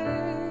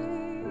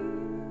blame.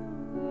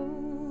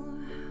 Oh,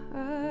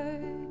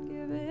 I'd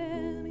give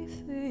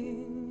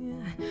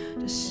anything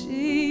to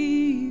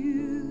see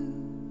you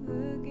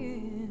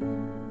again.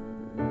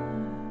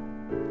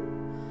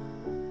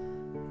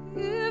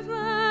 If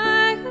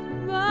I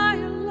could buy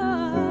your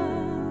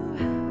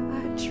love,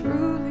 I'd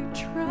truly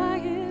try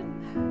it,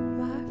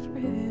 my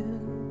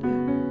friend.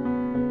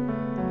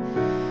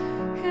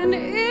 And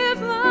if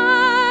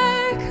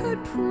I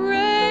could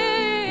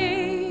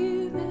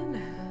pray,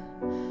 then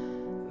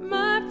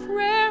my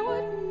prayer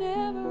would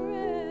never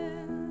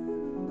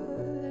end.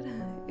 But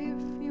if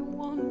you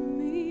want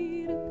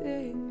me to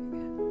beg,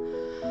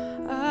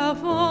 I'll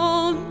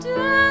fall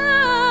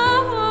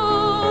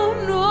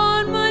down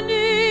on my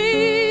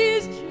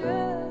knees,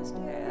 just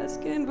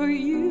asking for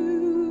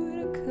you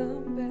to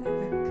come back.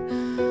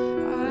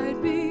 I'd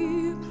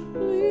be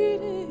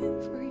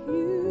pleading for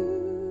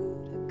you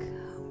to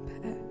come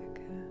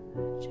back,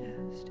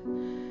 just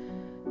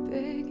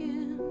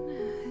begging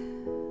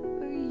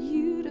for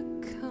you to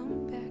come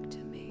back to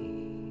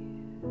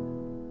me.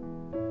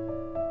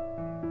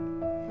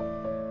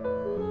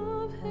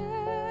 Love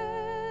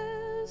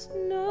has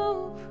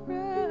no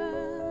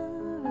pride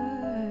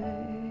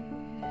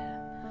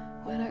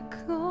when I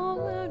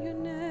call out your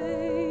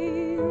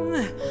name.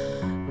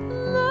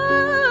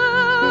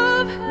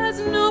 Love has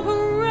no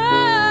pride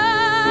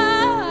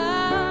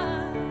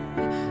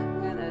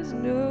when there's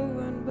no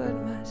one but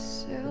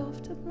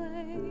myself to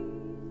blame.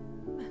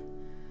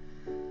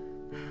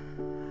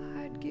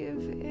 I'd give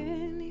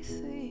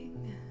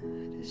anything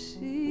to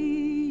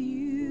see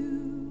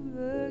you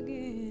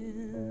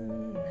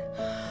again.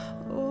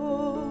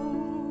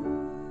 Oh,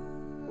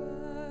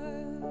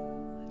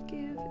 I'd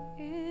give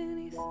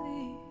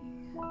anything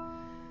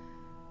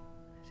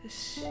to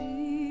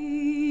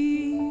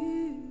see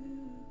you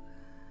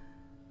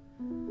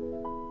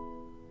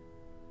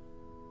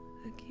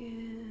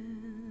again.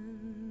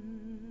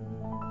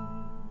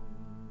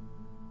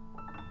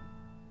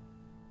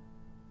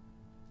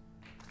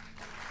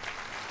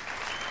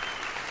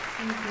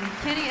 Thank you.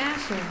 Kenny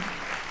Asher.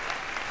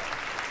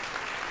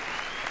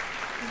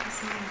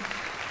 so much.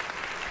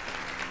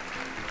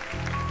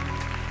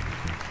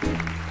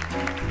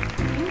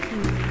 Thank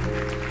you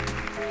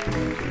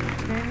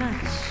very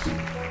much.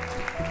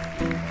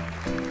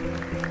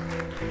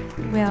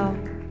 Well,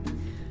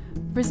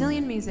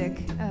 Brazilian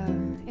music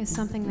is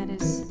something that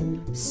is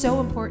so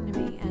important to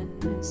me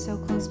and so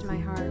close to my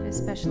heart,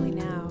 especially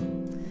now.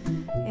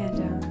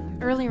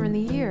 And earlier in the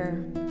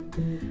year,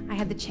 I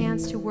had the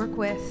chance to work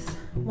with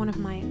one of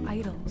my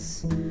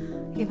idols,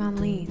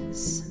 Yvonne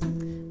Leans,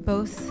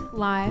 both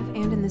live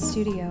and in the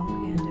studio.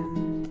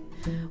 And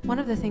one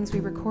of the things we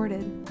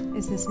recorded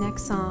is this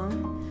next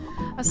song,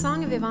 a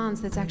song of Yvonne's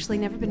that's actually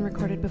never been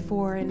recorded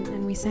before,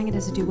 and we sang it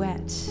as a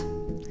duet.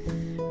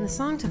 And the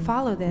song to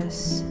follow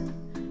this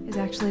is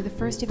actually the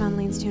first Yvonne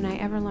Leans tune I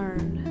ever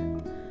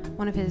learned,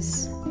 one of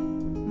his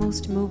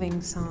most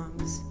moving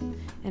songs,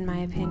 in my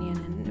opinion.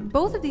 And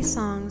both of these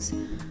songs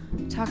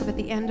talk about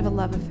the end of a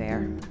love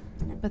affair,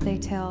 but they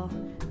tell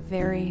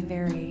very,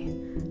 very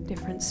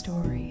different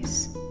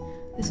stories.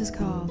 This is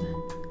called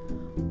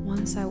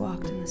Once I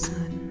Walked in the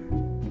Sun.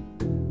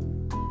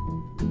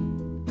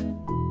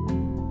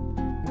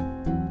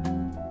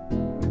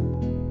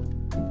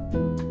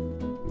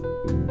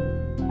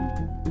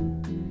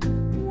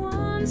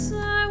 Once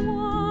I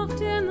walked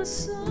in the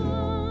sun,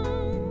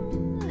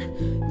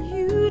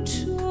 you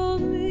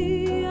told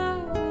me I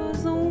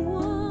was the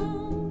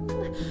one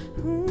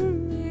who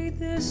made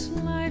this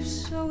life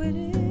so it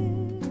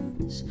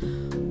is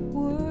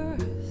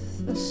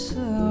worth the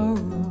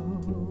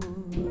sorrow.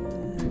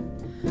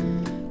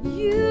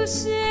 You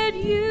said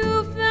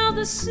you felt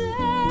the same.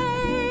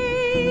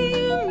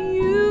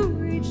 You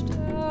reached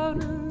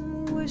out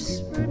and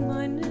whispered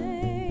my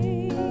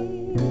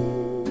name,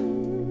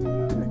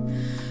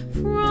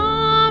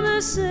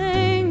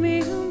 promising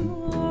me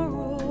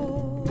tomorrow.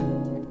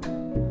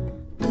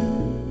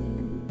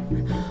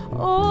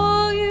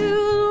 All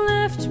you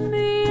left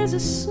me is a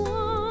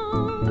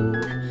song.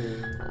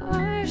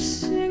 I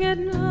sing it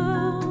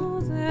now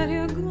that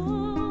you're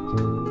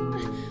gone.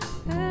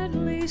 At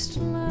least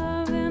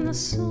love in the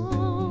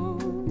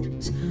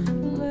songs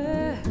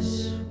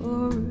lasts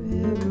forever.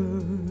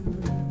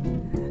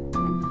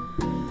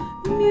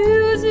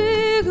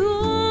 Music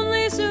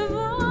only survives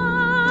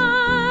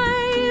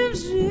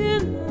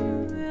in the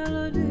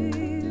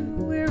melody.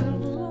 We're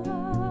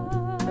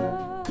alive,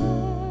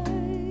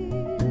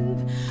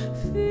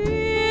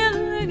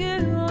 feeling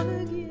it all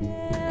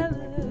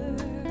together.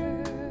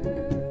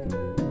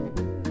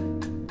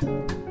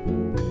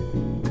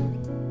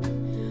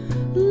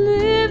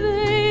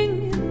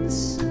 Living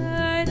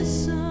inside a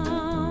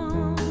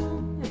song.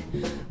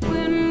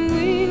 When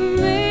we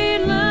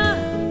made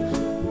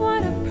love,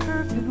 what a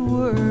perfect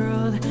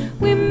world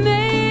we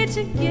made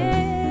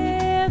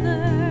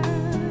together.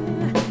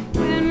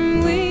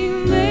 When we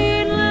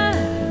made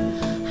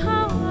love,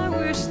 how I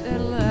wish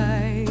that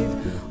life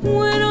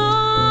went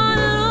on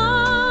and on.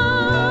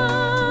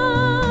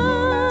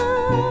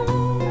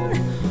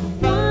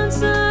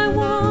 Once I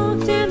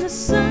walked in the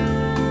sun.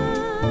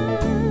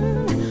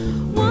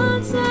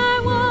 Once I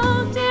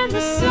walked in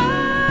the sun.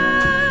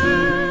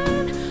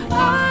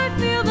 I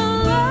feel the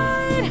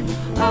light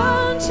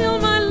until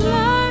my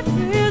life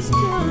is done.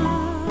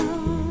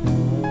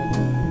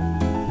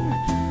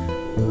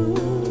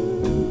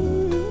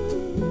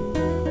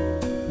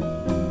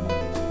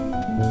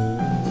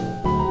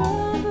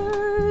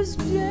 Lovers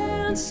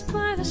dance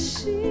by the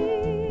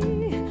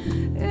sea,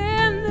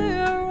 and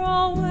there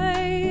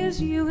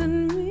always you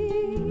and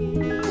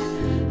me,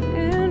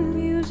 and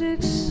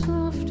music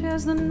soft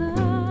as the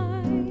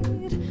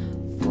night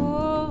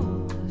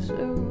falls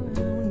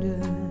around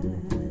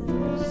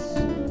us.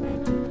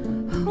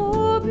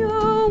 Hope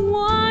you're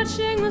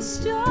watching the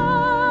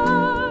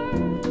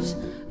stars,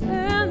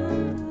 and the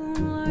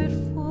moonlight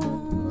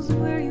falls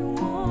where you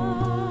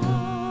are.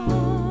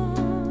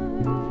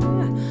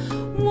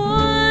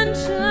 One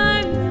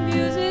time the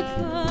music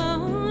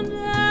found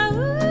out.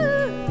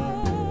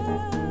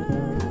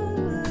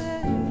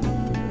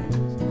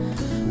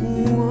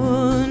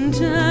 One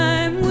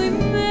time we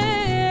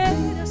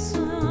made a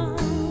song.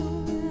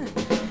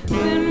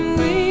 When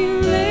we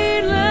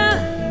made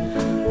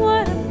love,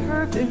 what a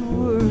perfect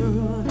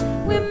world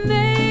we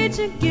made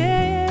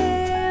together.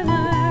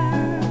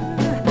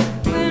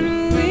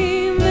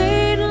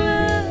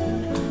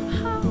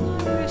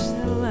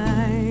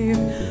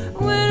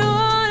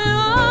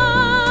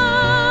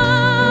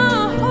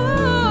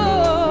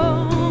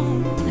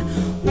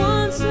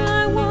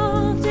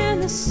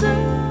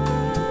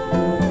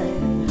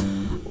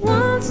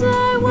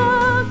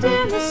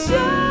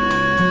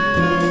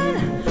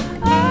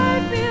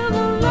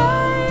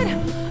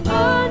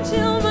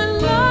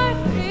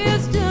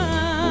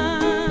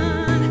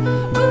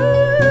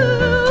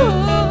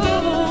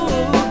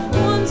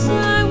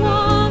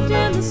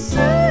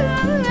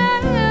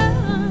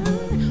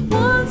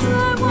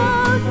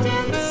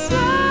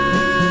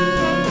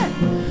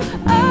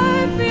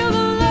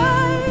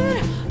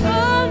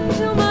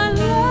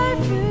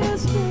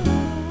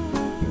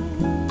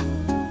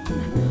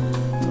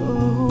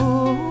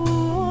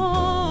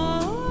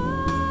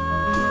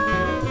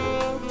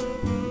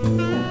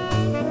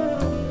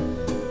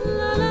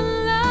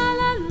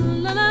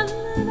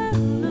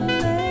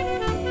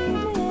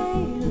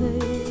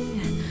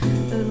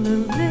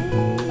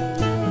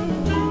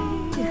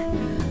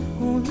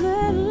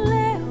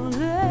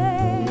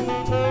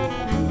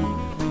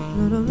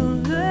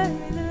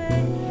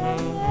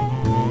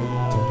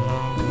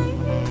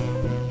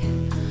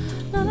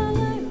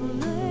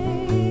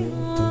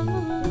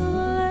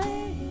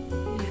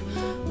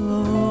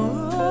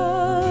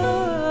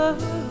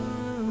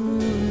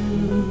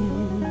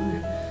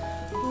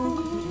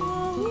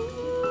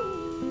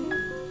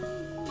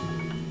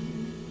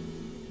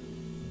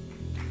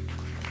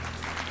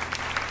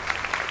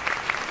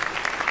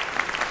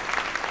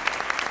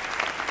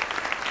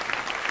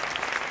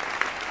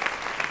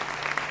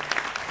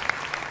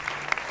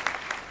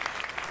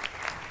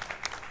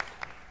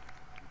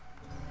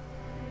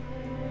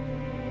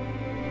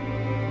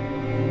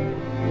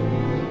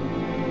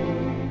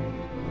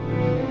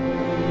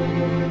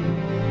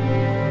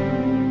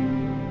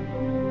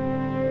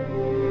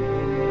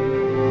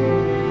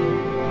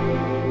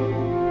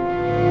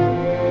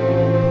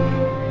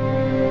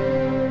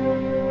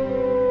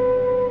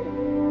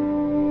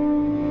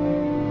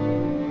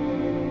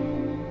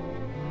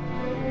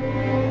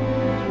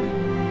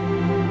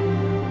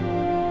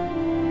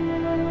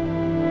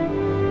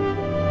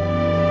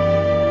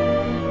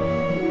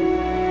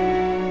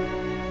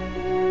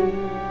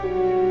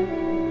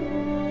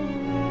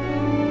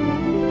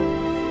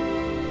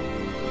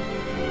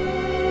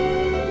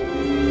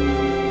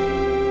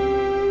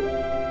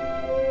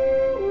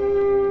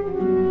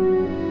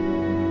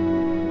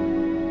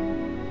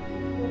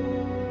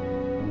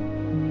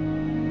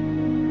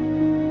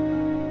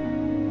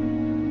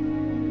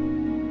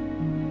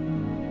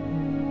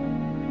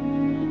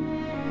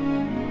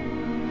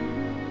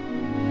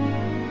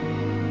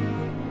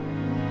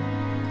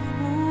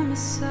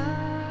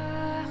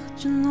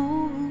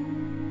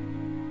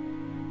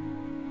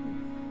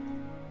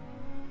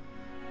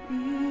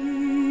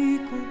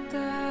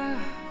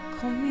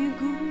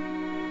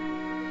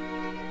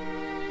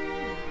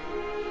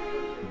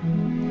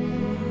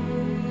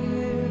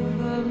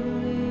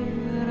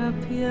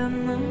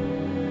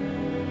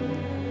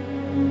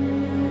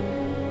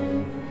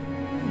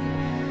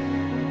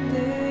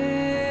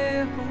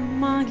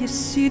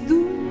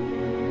 conhecido.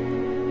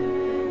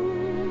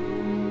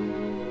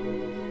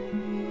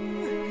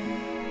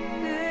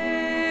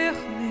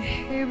 Ter-me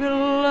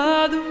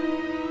revelado.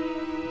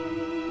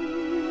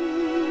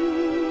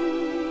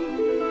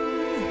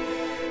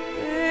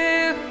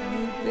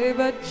 Ter-me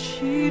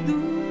debatido.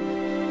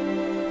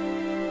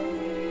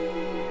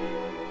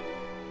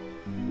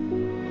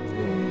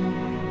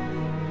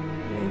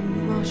 Ter-me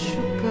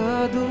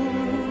machucado.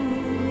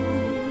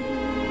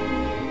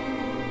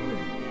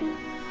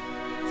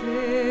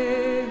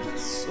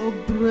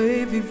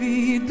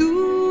 Sobrevivido,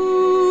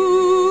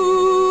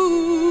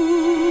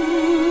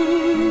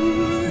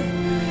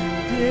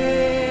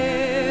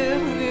 ter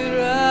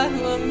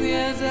virado a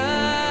mesa,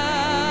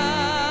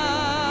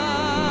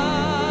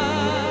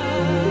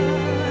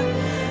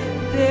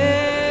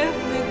 ter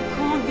me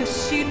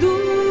conhecido,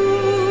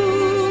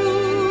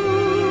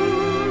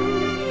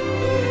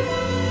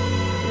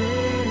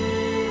 ter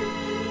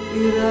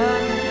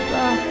virado o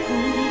barco.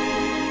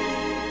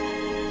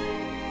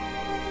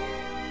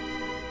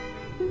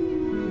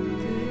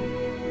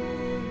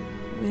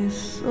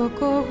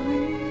 Socorrido,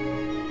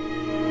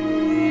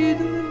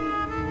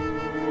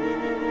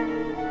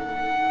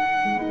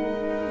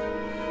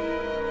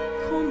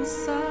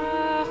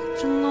 começar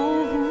de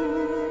novo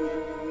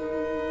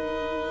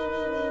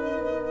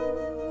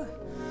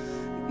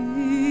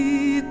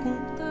e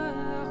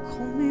contar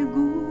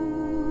comigo.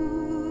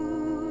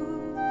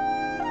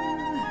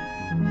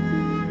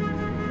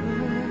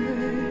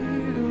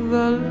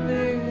 Vai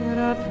valer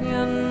a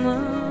pena.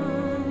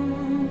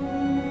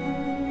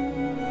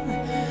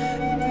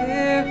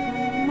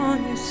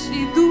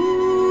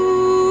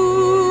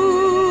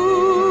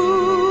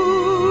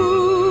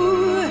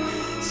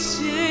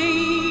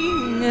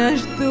 Sem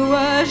as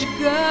tuas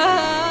garras,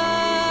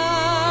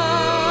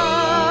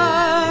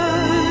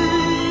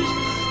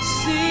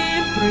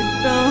 sempre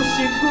tão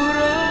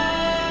seguras,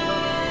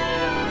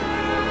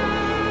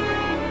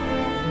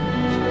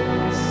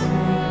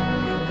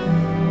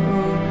 o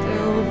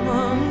teu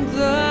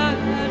fantasma,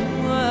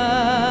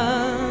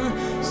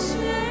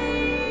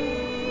 sem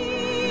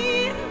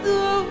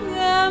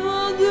dúvida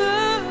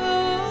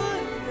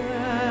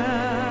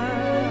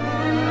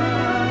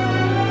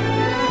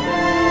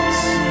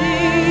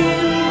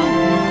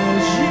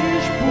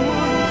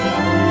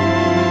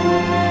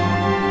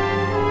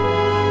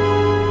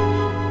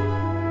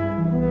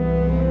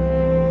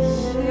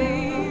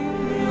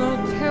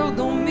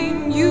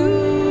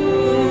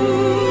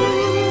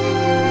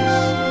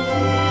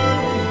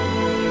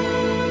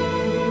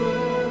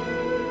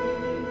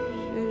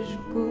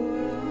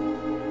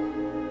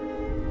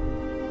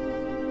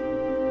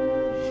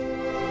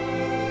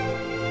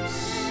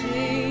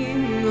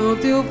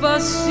teu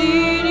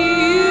fascínio,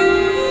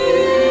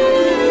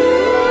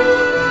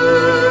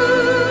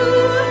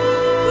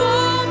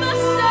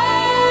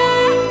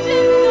 começar de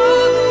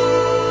novo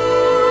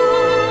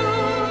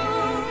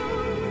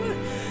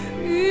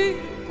e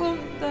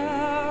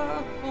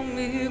contar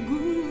comigo.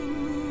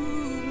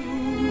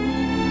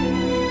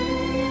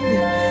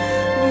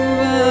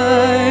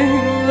 Vai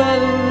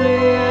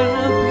valer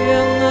a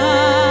pena.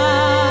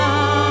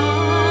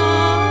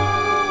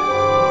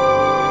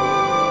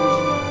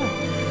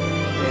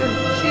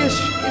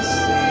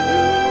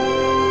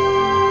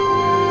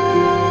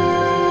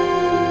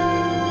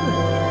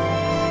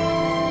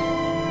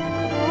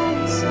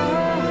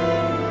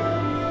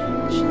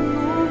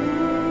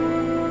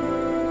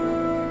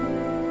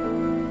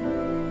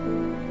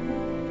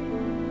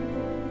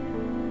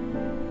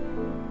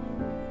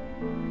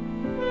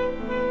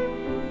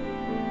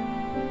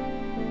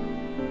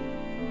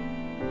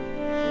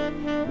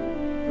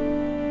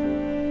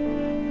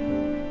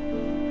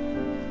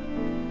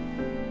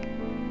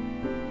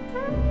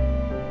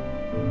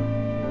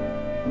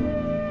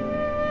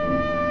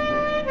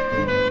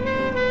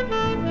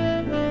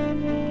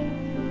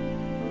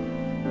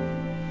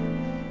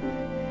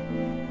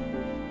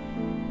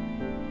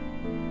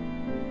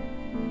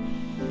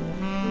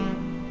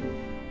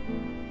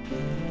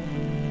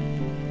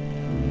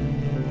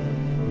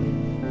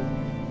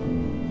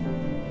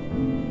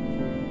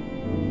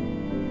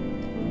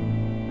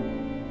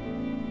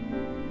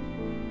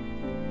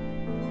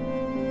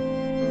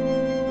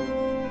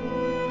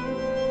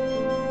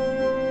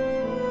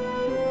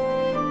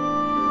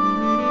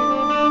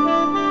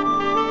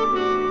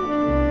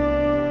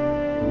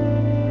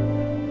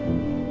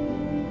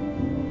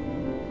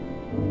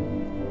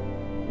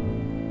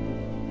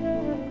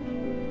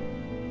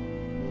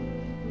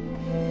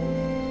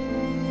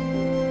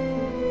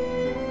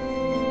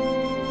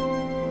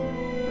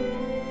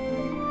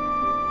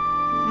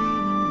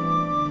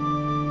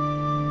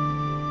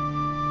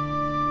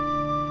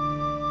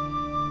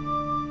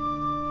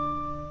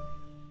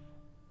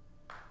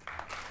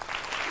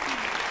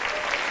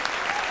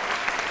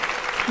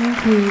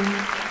 Thank you.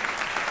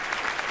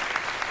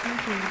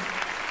 Thank you.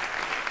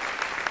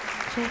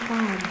 So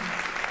fun.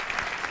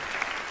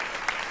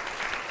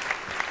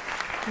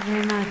 Thank you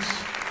very much.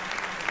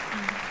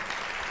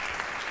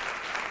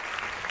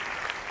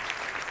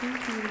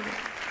 Thank you.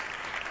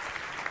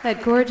 That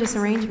gorgeous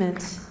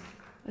arrangement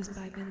was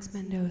by Vince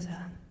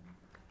Mendoza.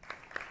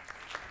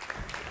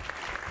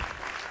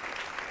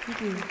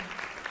 Thank you.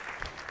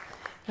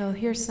 Well,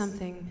 here's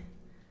something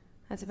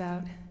that's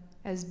about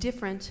as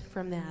different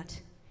from that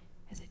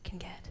as it can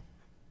get.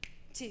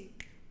 2,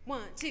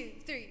 1, 2,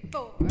 3,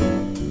 4.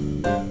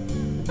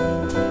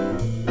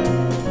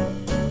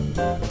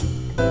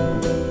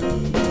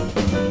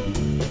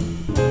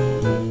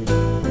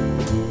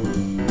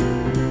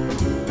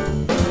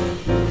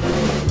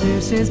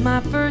 This is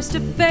my first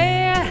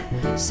affair,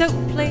 so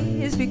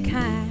please be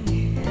kind.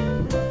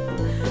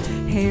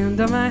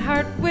 Handle my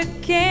heart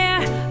with care,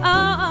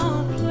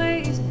 oh,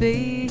 please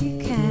be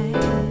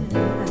kind.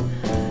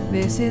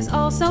 This is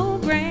all so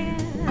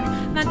grand,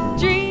 my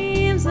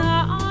dreams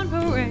are on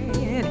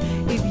parade.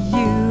 If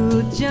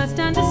you just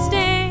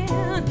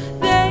understand,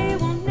 they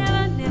will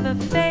never, never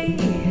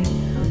fade.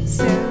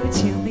 So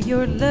tell me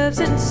your love's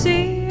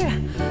sincere,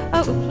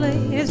 oh,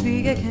 please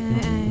be kind.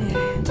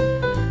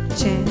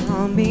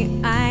 Tell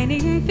me I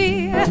needn't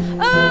fear,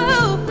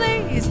 oh,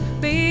 please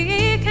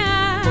be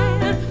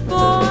kind.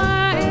 For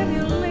if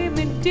you leave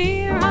me,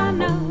 dear, I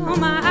know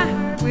my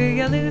heart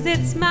will lose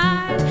its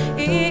mind.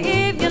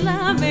 If you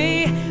love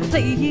me,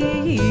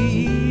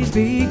 please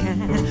be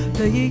kind,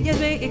 please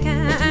be kind.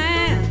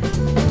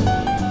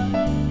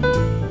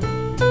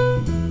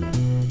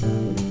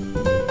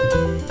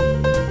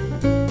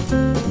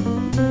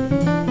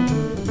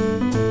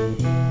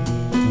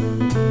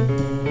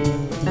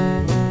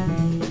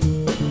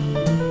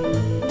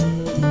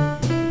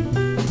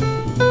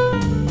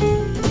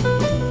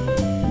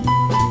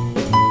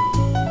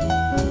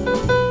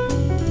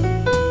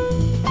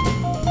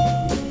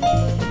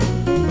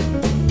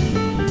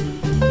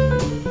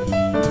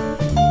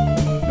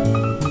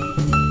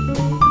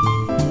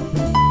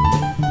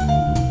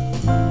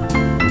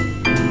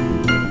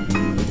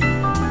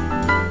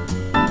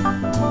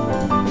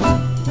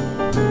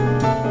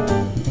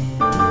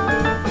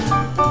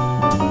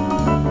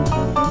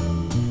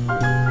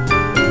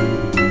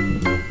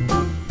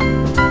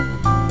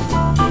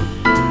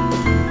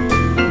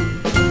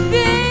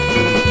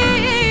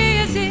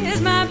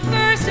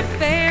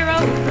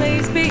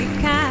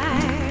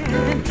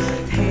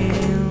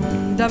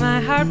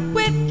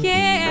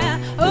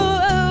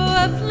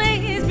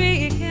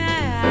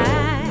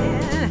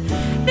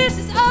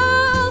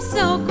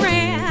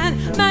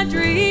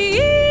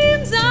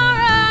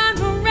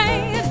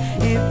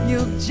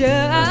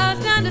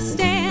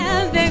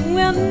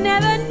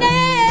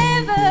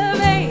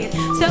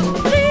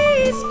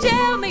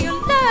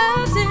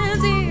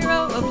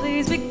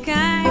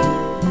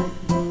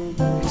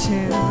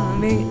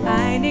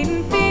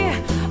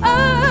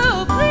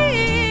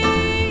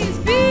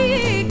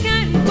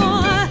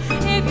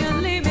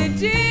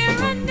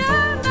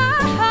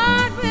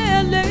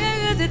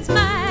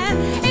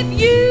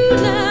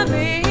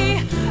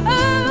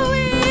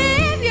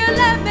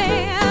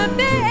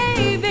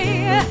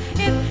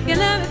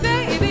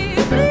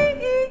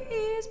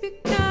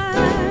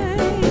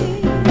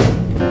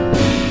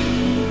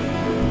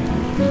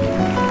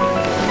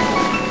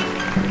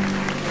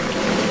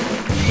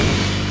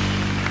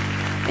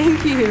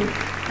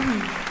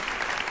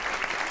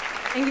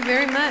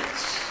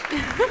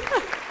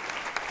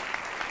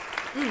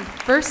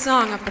 First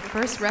song of the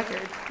first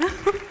record.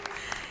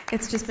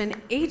 It's just been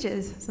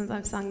ages since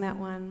I've sung that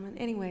one. But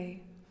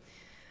anyway,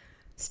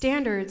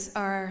 standards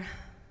are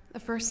the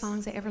first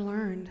songs I ever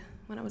learned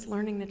when I was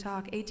learning to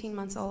talk, 18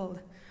 months old,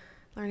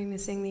 learning to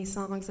sing these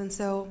songs. And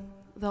so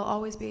they'll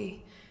always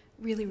be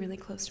really, really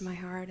close to my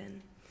heart.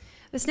 And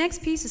this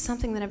next piece is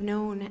something that I've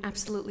known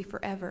absolutely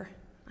forever.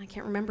 I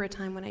can't remember a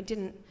time when I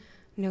didn't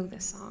know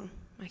this song.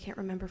 I can't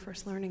remember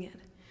first learning it.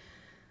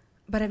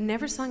 But I've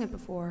never sung it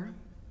before,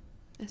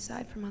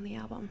 aside from on the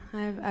album.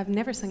 I've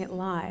never sung it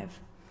live,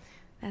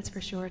 that's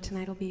for sure.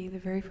 Tonight will be the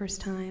very first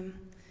time.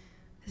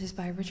 This is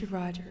by Richard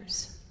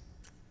Rodgers.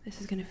 This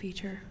is going to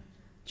feature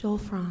Joel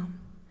Fromm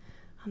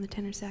on the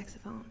tenor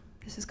saxophone.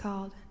 This is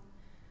called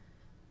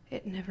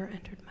It Never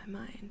Entered My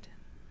Mind.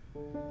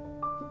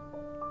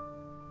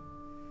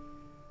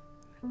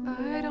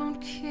 I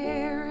don't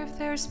care if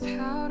there's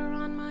powder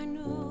on my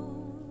nose.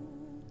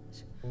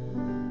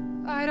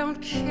 I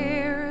don't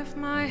care if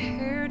my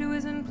hairdo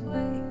is in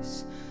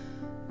place.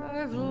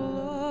 I've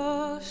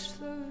lost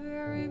the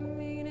very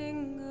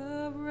meaning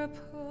of repose.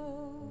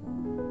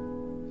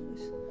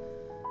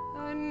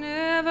 I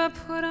never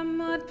put a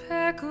mud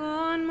pack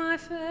on my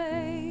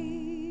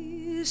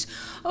face.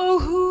 Oh,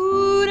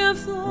 who'd have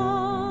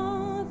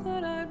thought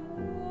that I'd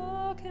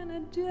walk in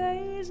a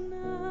daze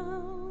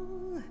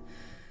now?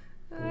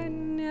 I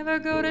never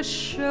go to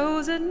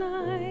shows at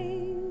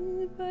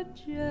night, but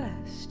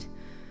just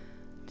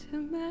to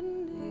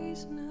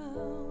matinees now.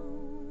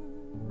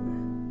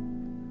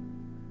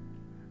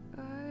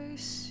 I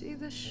see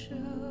the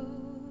show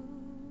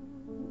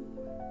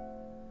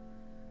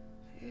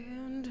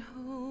and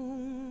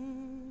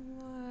home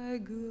I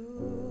go.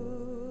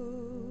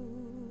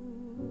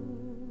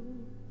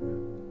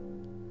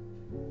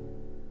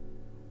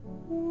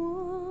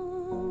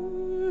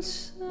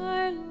 Once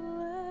I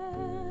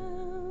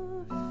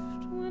laughed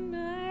when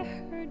I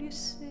heard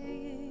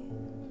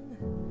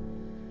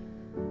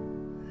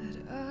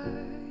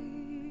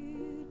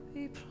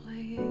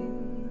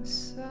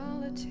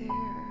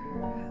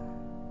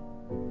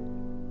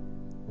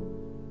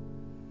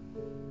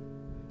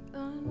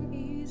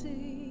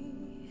easy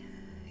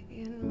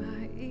in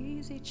my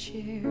easy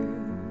chair.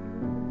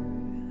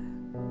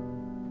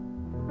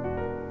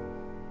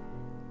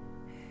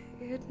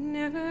 It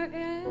never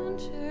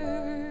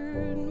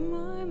entered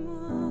my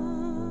mind.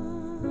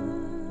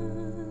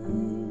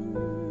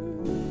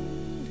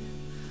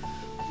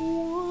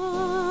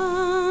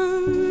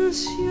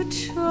 Once you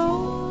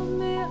told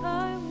me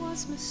I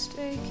was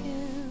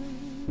mistaken,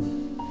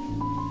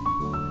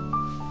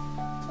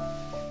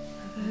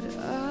 that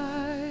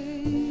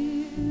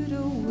I'd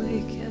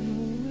awaken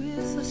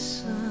with the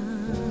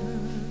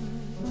sun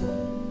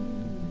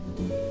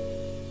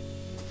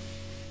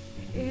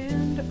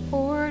and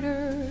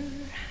order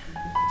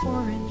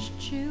orange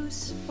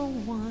juice for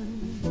one.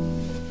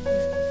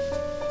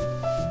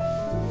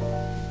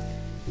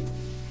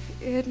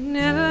 It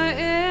never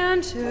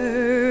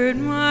entered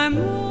my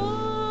mind.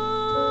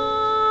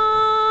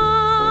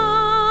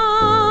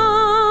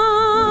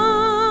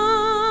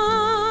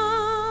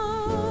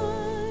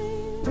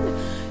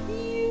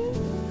 You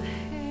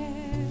have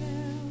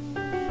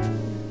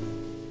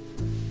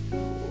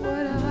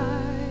what I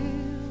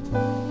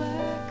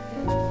lack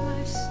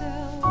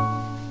myself.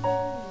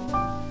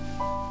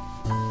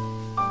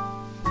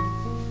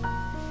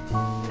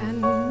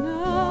 And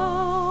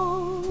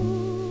now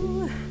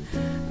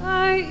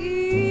I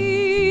even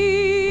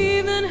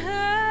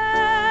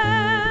have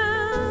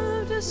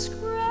to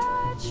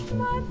scratch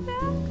my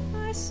back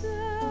myself.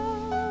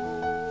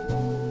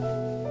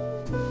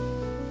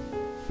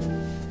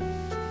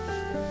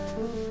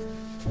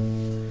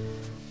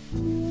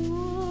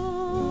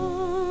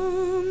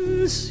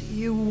 Once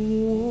you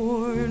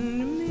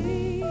warned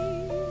me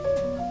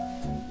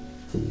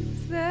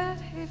that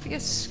if you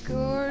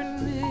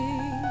scorned me,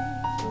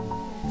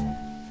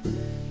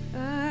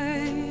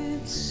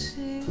 I'd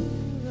sing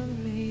the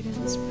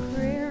maiden's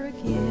prayer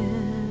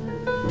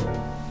again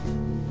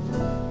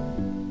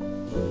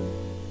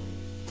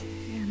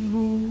and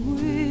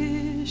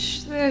wish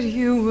that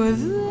you were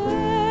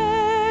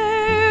there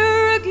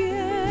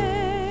again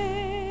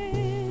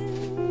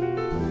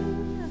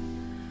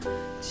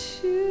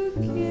to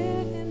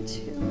get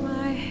into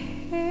my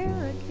hair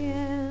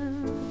again.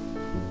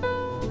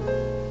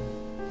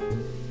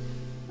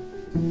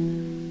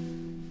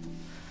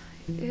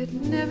 It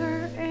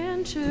never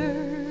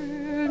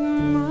entered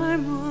my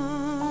mind.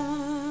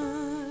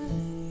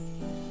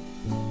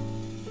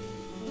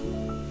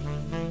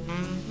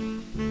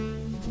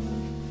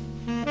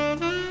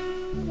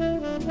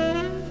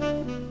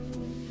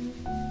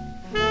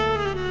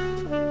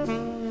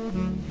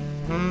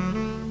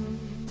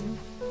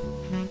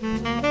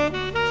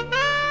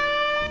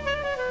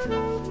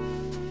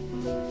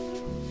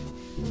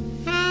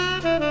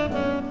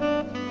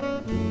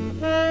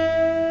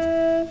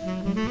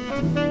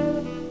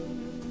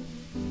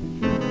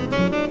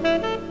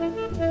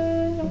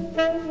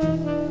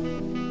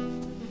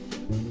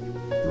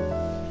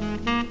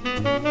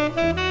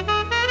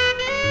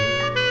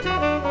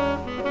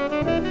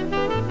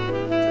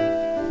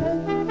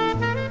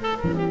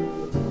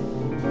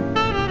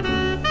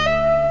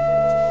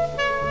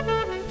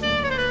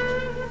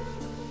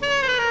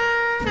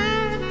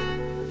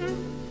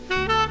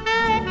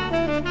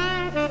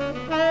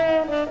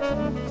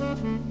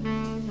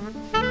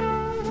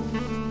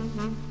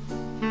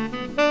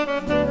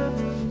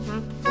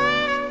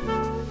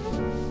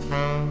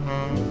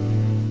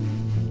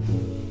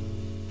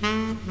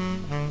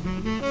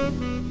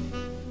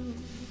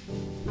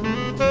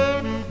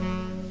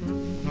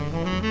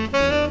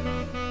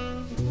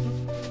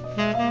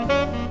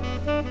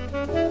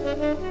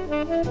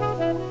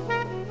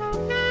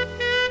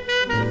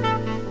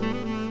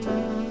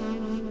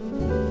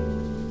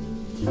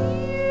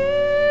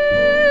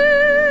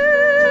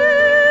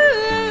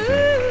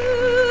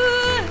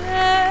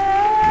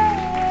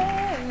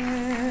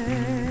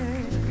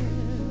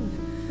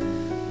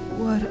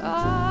 What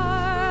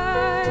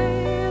I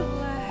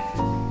lack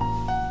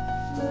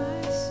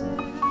myself,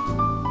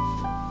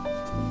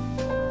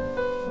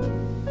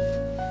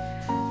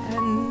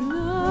 and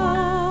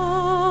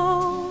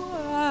now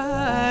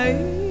I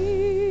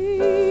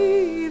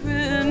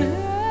even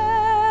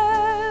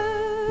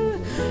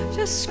have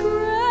to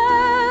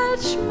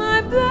scratch my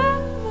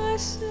back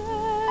myself.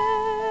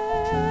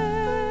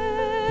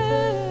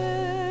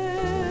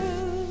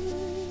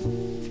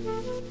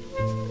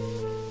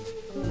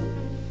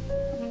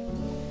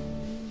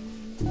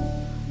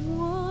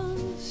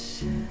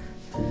 Once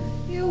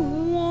you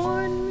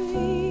warned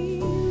me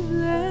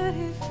that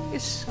if you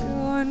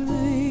scorned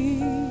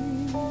me,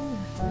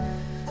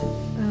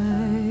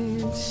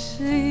 I'd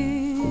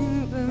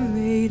sing the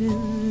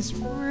maiden's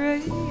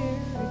prayer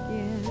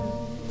again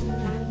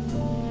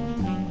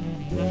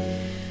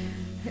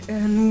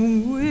and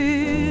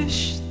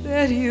wish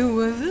that you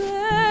were there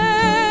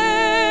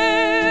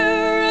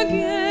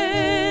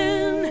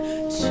again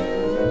to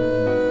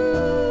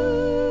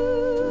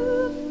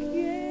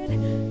get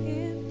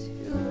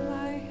into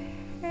my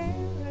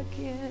hair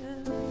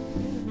again.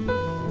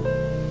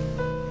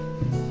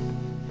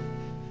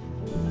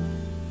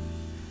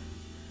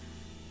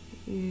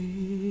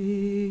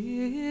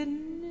 It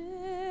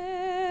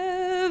never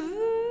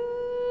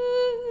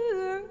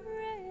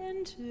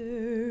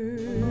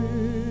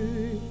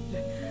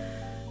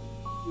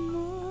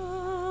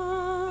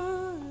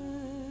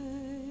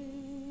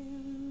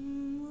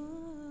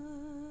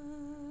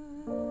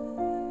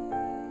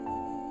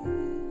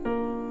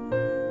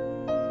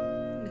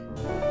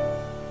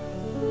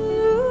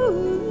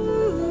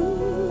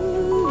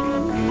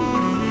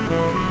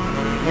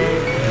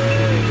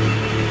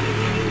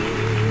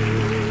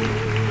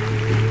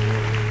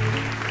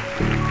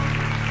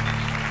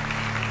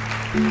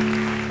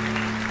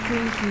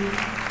Thank you.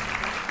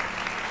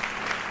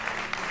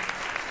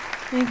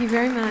 Thank you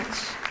very much.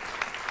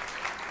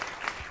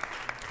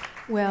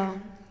 Well,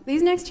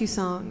 these next two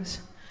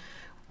songs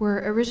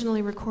were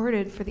originally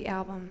recorded for the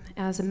album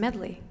as a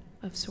medley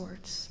of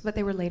sorts, but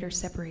they were later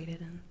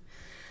separated, and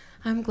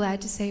I'm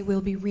glad to say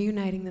we'll be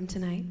reuniting them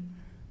tonight.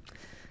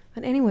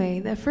 But anyway,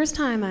 the first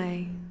time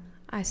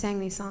I sang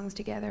these songs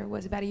together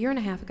was about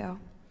 1.5 years ago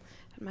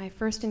at my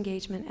first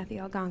engagement at the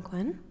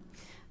Algonquin,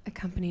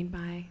 accompanied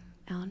by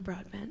Alan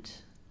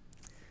Broadbent.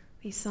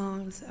 These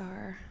songs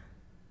are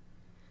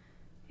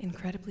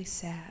incredibly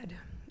sad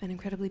and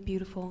incredibly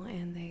beautiful,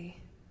 and they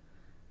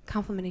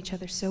complement each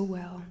other so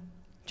well.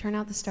 Turn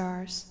Out the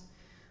Stars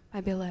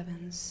by Bill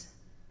Evans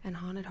and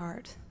Haunted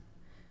Heart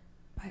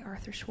by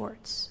Arthur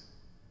Schwartz.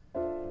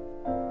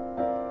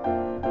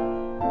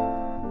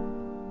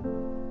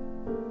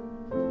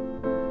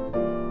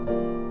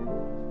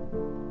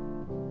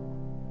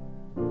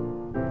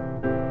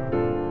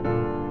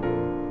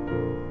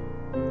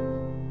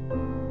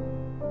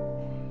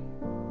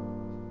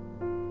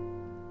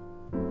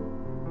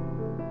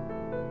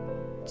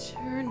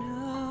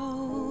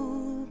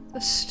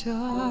 Stars,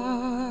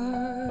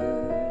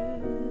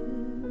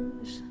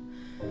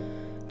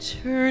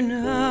 turn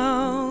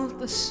out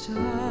the stars,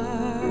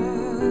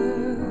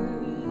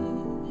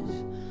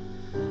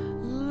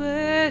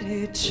 let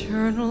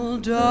eternal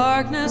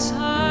darkness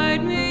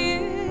hide me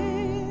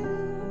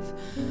if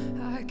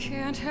I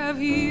can't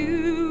have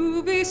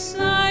you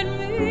beside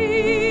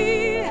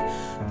me.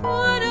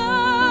 Put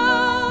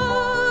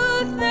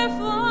out their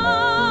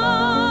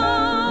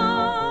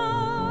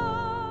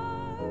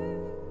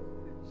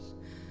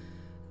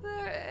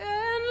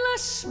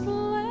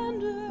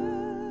splendor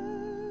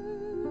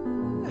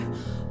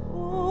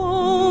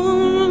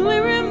only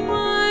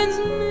reminds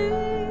me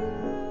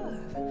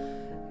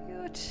of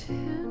your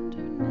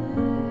tenderness.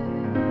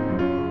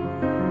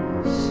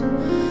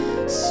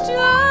 Stop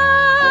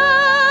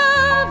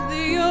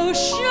the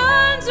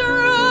ocean's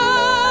roar.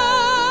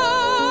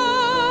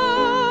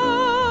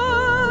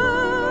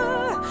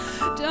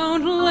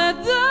 Don't let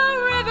the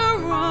river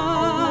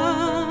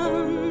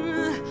run.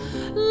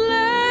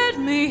 Let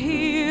me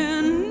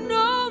hear no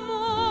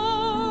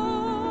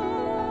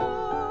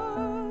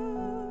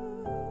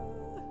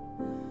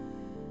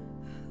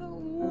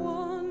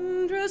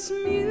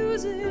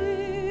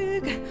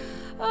music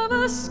of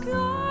a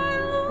skylark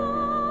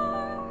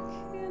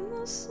in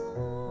the sun.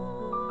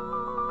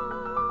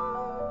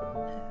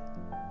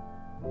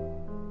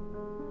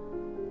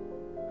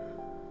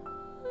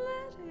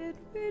 Let it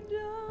be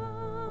done.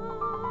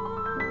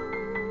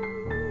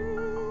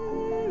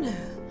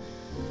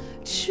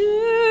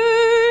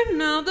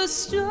 Turn out the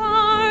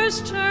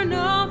stars, turn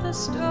out the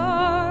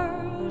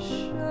stars,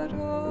 shut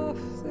off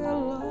their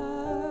light.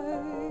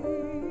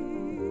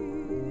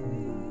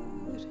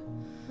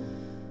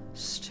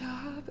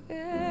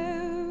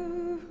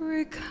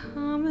 Every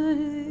comet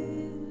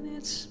in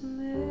its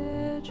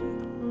magic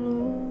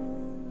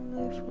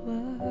lonely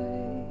flight.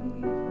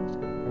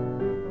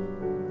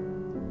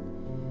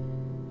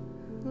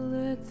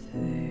 Let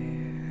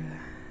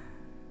there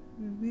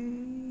be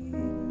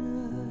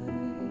night.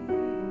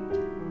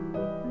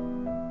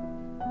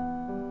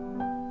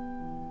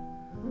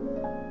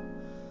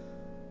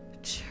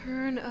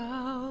 Turn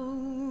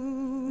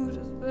out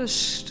the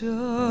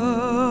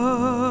stars.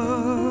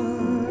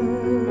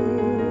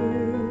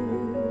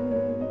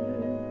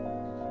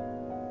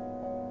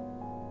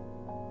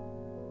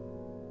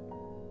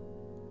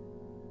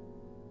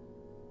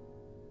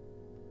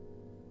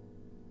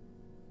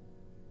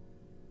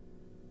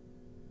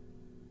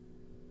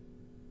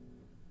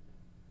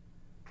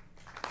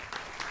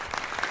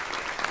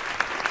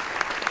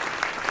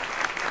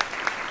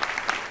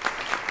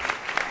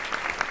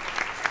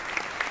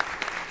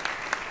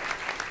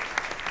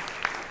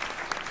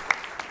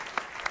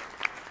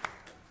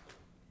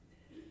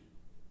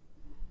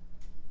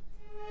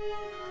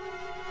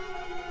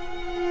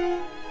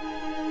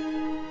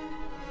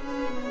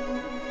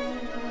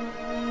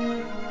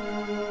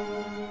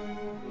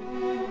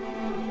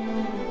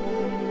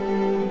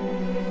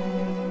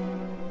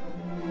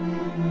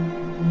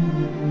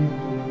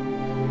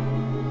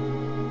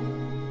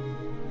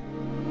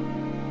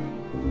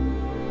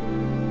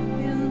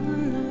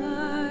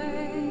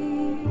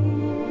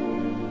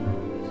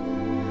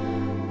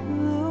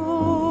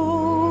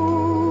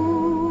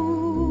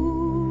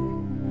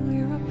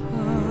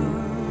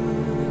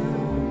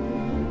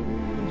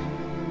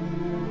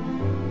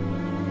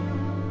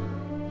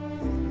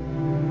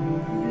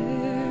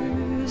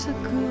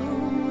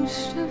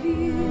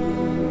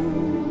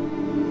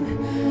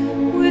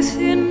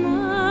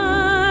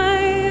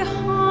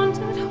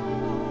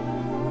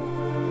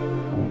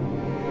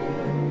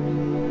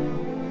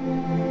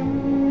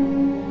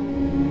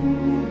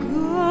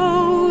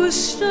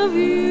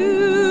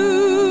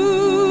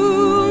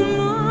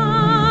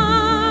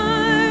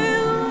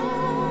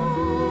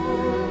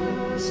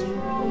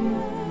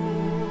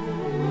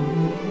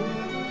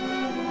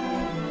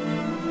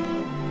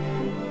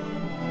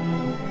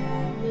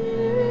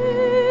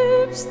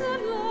 Lips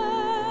that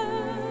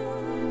lie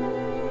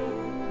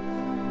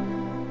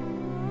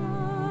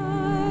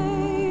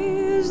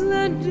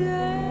Thank you.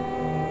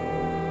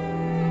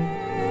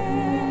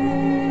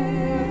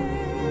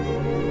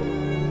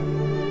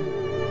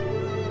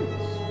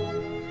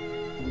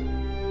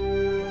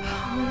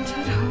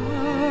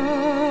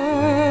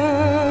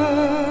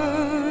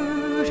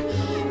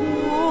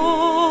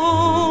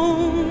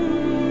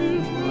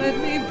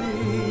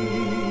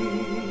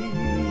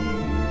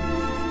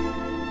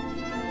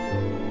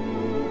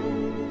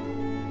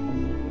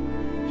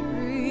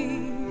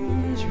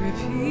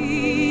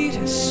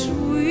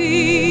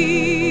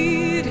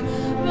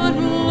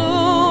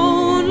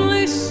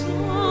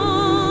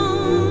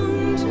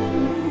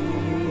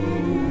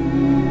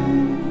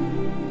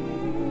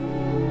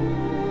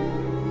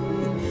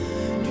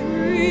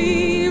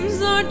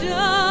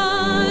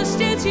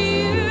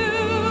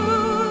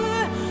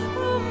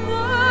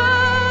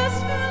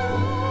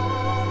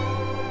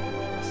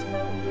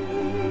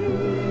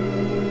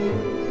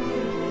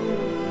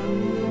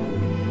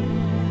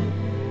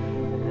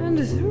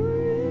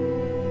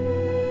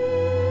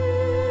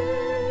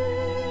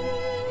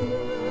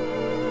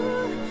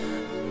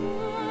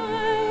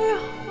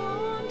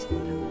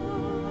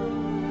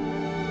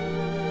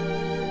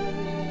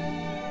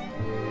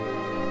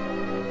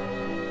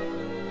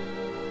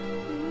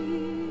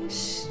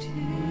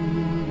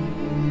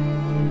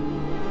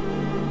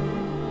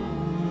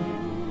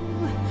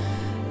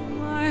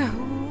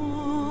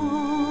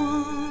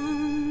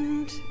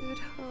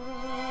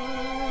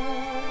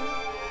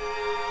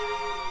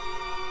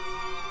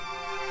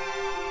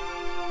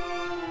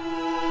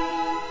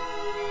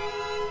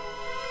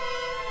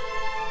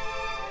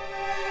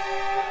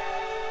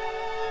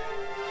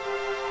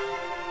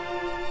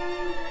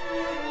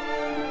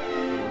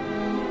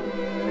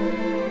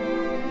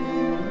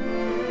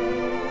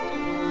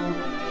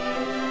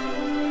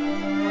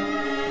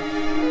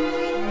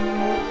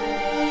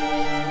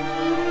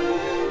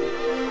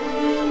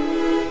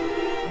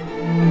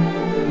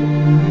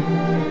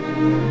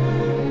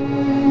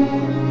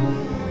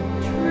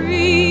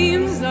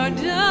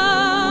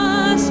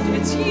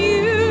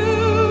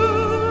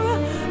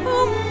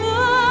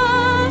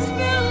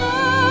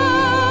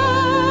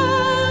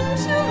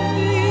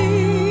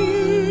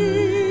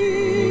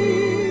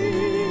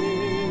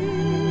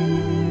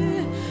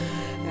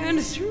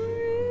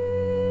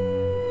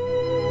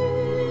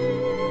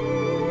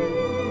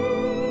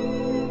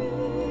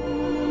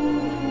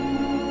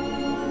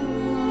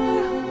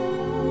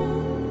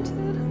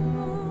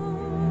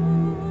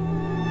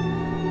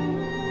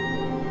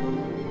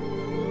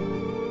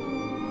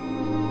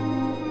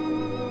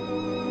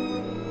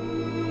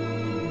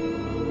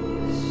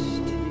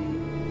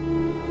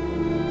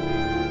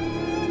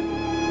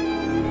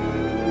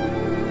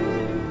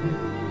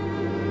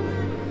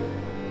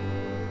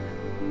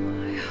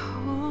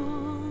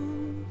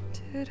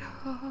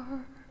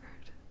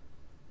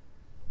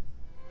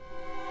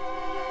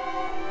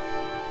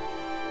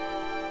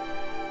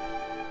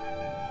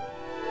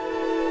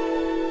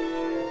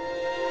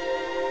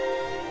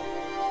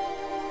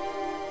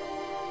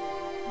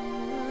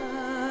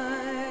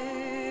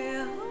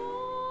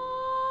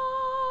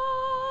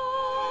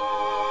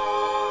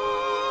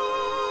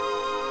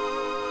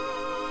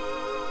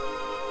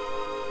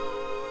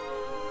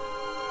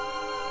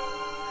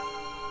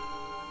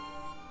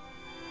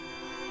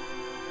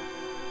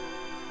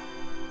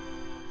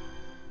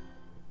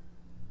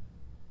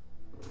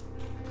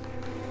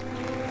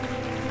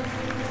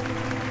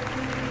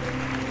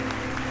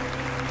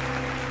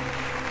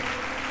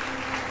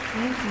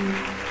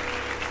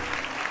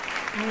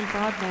 Alan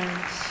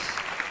Broadbent.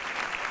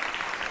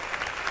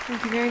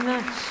 Thank you very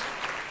much.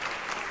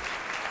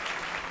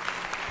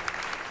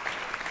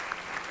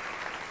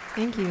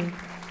 Thank you.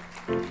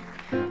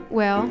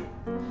 Well,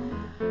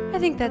 I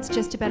think that's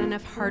just about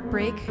enough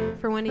heartbreak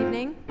for one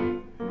evening.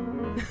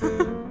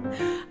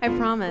 I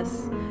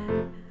promise.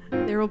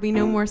 There will be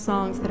no more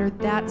songs that are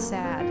that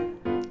sad.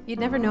 You'd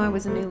never know I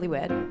was a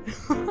newlywed,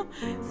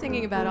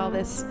 singing about all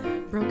this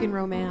broken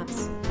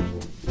romance.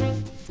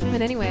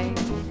 But anyway,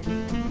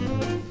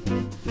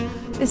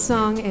 this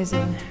song is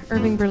an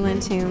Irving Berlin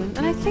tune,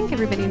 and I think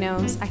everybody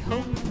knows, I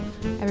hope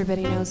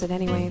everybody knows it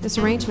anyway. This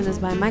arrangement is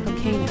by Michael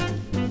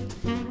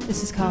Kanan.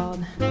 This is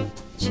called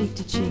Cheek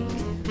to Cheek.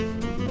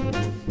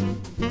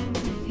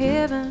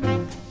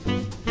 Heaven,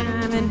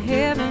 I'm in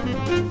heaven,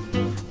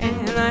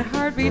 and my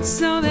heart beats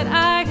so that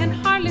I can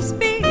hardly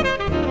speak.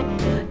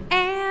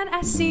 And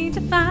I seem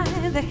to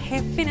find the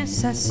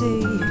happiness I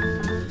see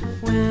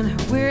when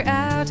we're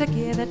out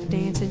together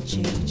dancing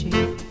cheek to cheek.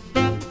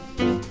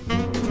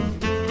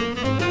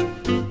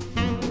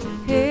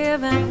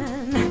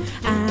 Heaven,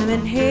 I'm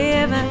in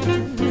heaven,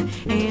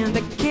 and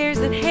the cares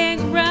that hang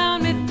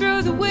around me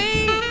through the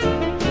way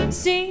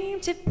seem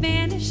to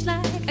vanish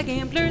like a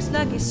gambler's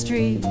lucky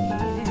streak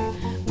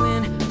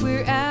when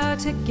we're out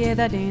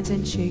together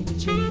dancing cheek to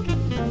cheek.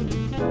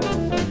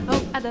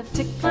 Oh, I'd love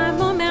to climb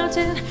a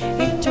mountain,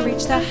 hate to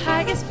reach the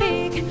highest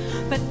peak,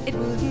 but it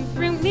wouldn't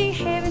thrill me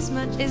half as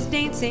much as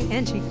dancing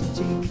and cheek to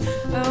cheek.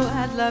 Oh,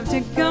 I'd love to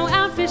go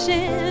out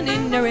fishing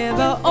in a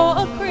river or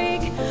a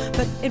creek,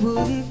 but it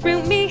wouldn't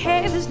thrill me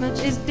half as much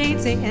as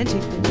dancing and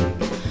cheek to cheek.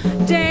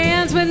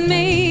 Dance with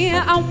me,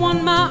 I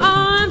want my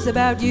arms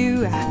about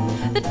you.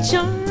 The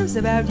charms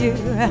about you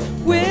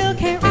will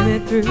carry me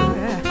through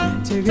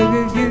to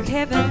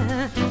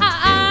heaven.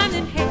 I'm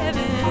in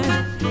heaven,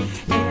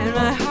 and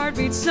my heart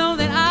beats so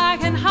that I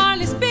can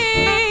hardly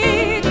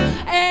speak.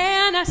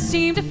 And I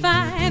seem to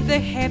find the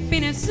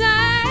happiness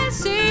I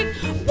seek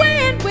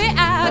when we're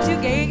out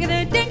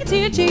together,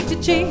 cheek to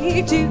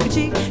cheek, cheek to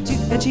cheek,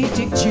 cheek to cheek,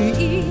 cheek to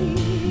cheek.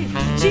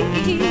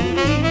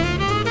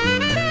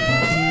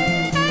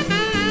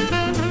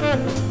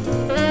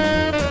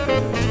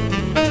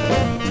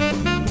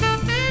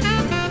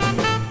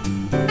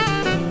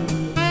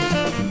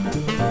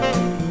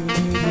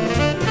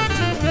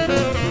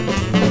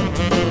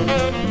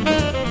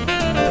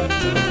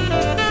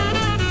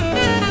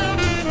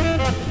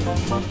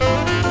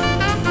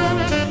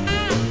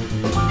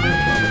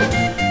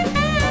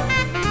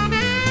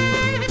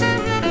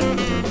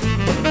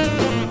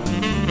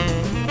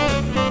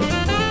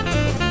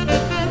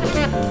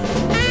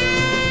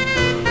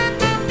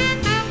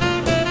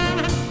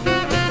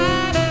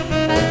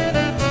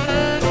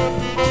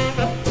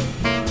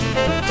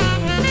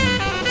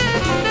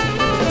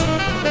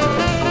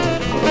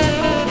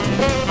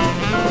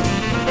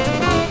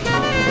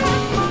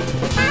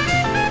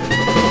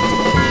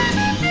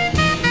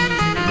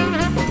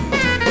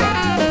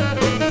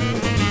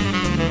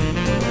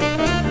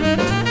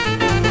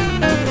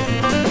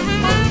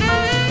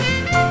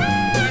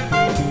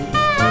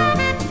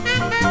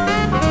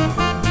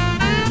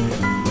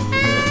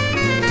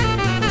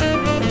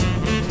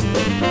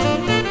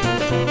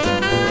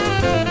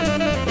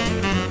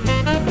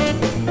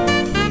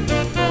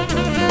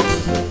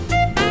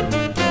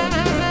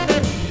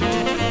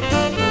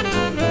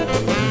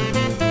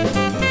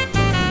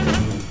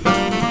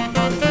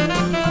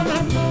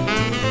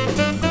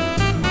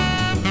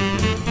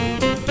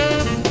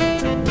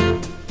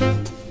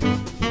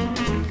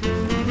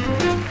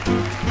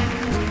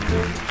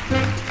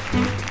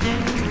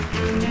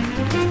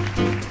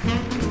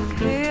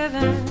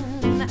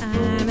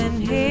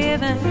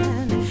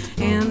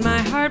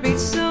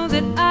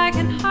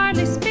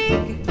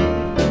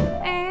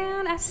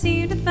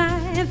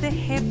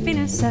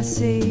 I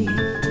see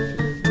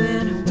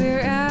when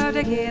we're out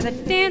together,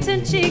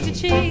 dancing cheek to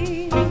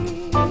cheek,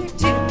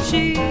 to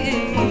cheek.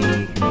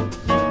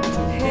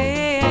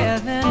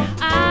 Heaven,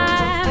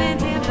 I'm in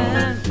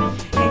heaven,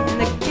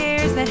 and the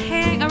cares that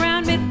hang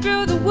around me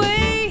through the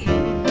way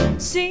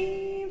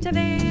seem to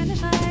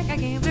vanish like a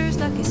gambler's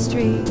lucky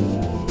streak.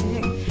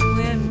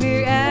 When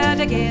we're out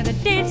together,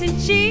 dancing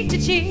cheek to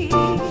cheek.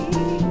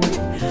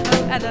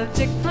 I'd love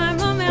to climb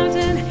a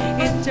mountain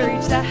and to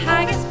reach the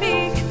highest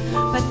peak,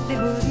 but they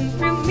wouldn't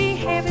thrill me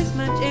half as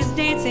much as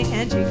dancing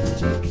and cheek to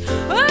cheek.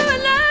 Oh,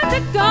 I'd love to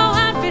go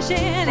out fishing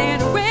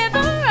in a river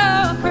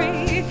or a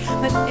creek,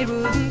 but it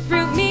wouldn't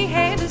thrill me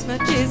half as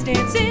much as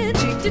dancing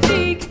cheek to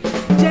cheek.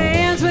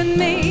 Dance with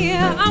me,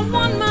 I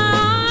want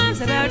my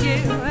arms about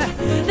you.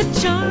 The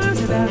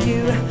charms about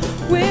you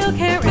will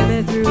carry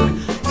me through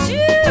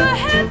to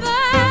heaven.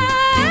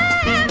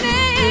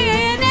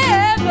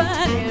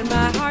 And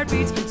my heart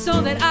beats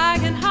so that I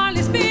can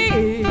hardly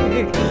speak,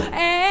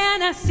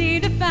 and I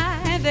seem to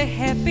find the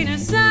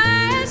happiness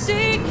I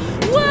seek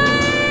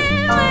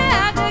when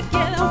we're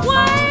together,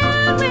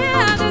 when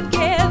we're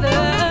together,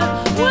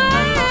 when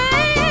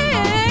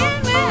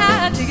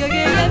we're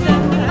together.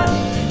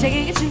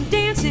 Taking it and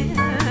dancing,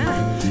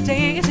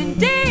 taking it and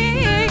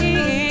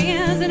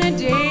dancing and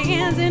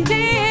dancing and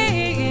dancing,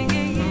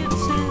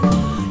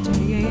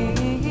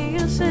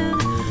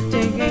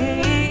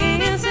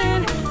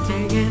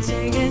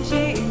 dancing,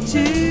 dancing.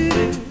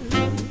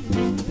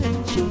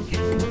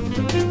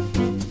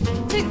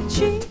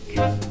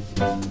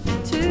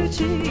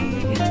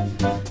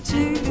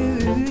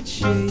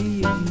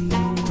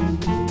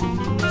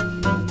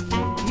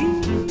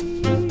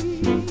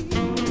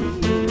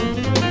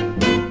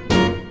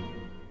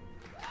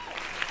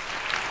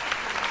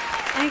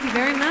 Thank you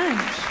very much.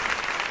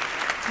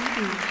 Thank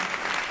you.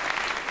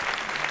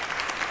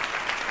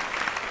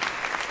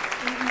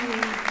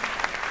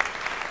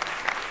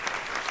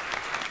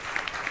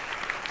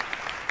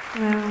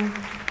 Well,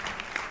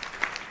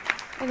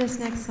 for this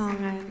next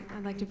song,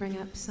 I'd like to bring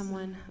up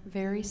someone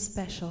very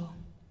special.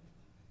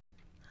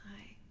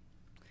 Hi.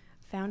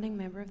 Founding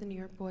member of the New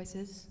York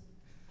Voices,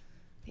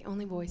 the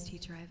only voice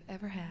teacher I've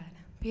ever had,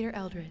 Peter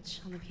Eldridge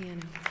on the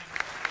piano.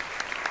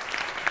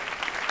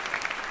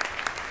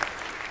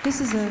 This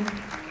is a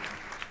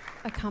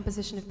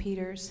composition of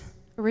Peter's,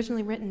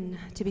 originally written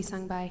to be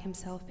sung by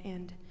himself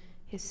and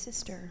his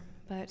sister,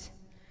 but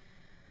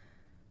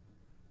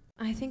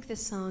I think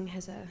this song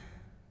has a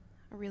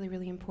really,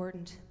 really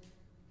important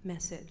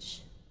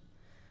message,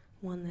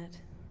 one that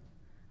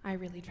I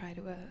really try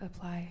to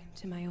apply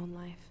to my own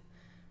life,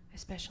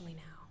 especially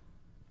now.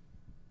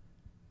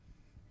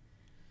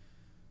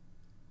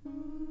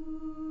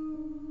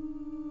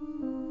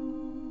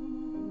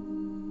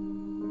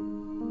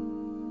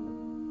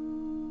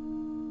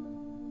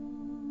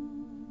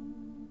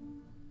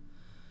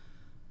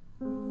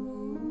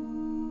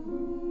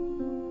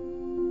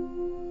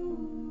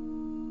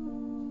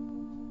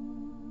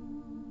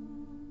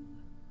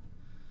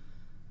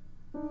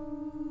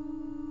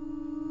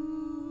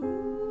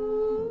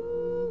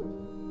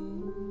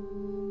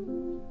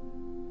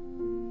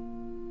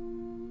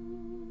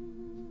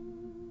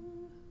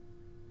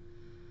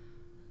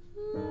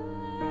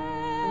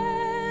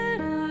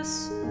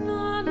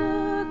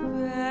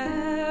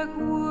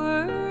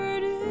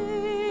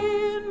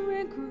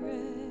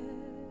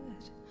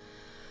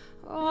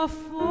 or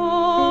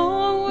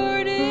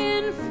forward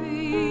in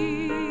fear,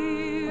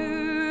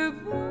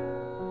 but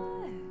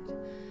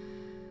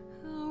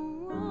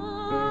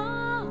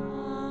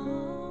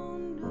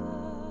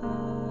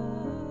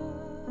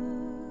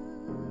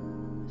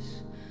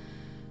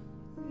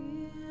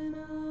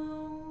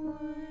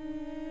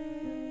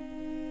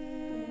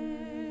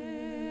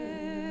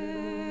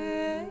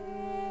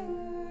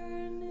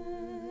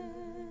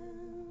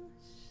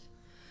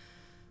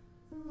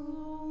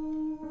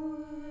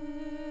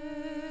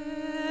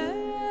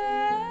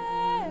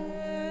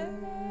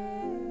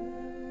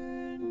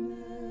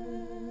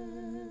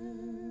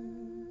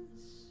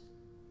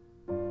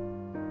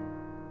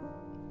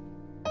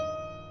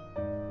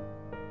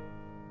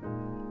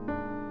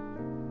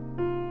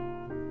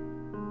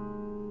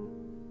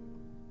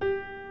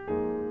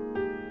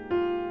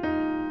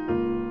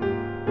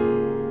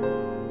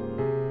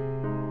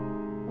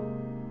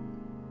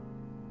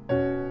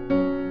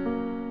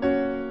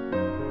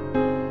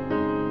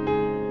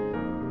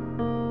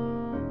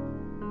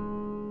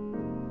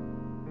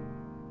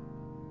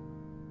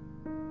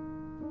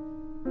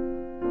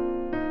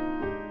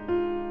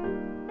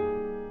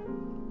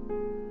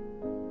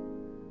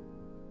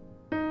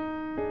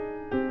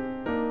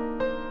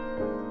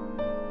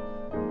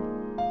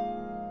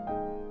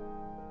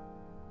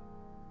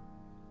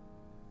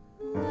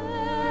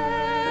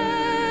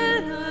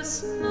around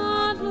us in a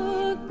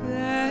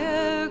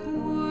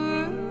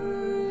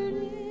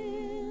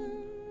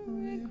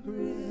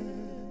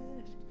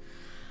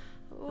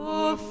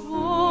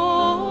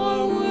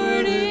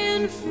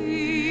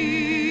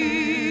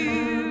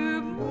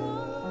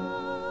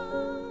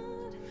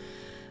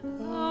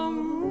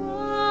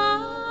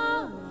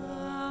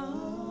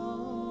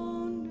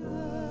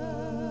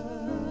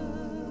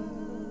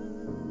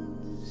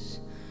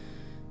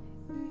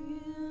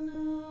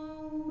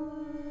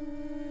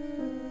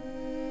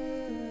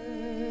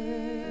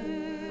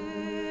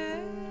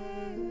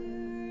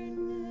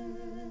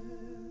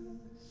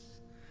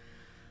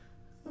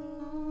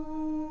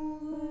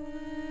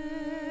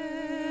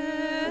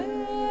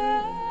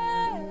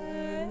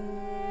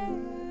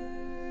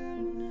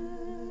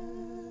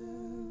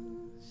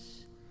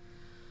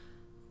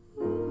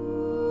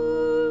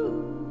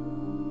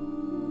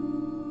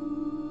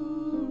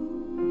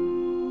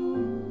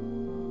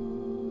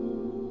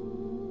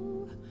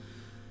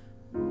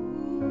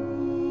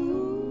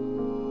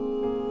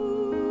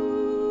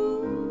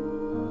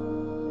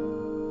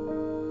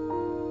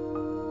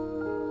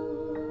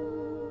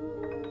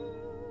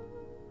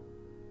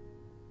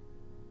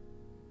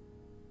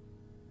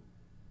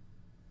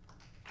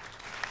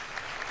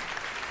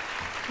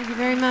Thank you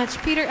very much.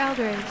 Peter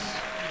Eldridge.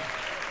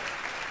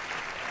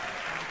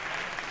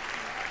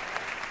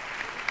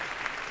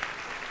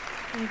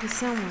 Thank you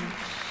so much.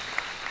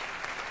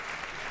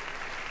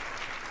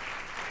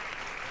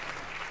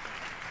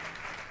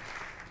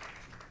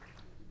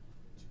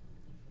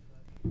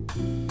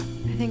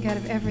 I think out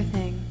of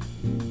everything,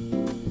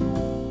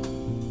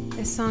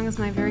 this song is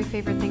my very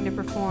favorite thing to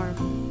perform.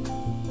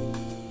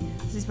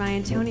 This is by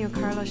Antônio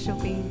Carlos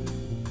Jobim.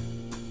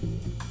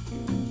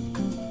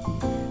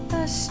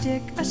 A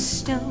stick, a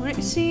stone,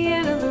 it's the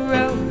end of the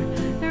road.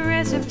 The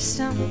rest of the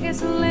stomach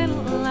is a little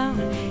alone.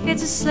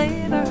 It's a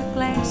slave or a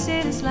glass,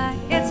 it is light,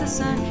 it's the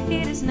sun,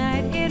 it is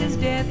night, it is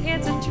death,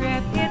 it's a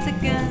trap, it's a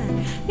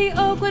gun. The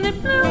oak when it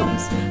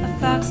blooms, a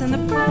fox in the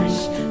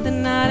brush, the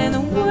night in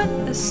the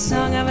wood, the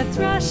song of a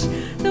thrush,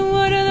 the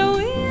wood of the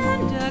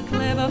wind, a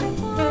clever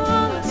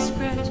fall, a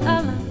scratch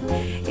alone.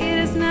 It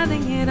is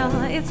nothing at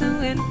all, it's a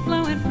wind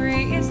blowing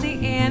free, it's the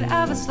end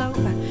of a slope.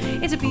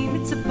 It's a beam,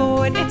 it's a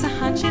board, it's a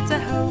hunch, it's a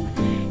hope.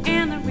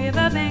 And the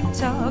riverbank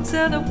talks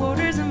of the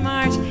waters of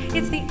March.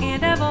 It's the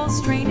end of all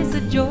strain, it's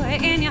the joy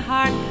in your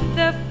heart.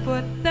 The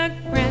foot, the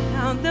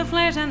ground, the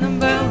flesh and the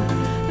bone.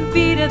 The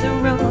beat of the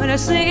road, a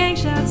singing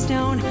shot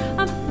stone.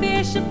 A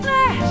fish, a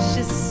flash,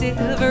 a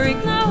silvery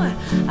glow.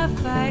 A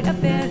fight, a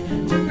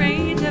bed, the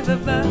range of a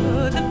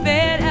bow. The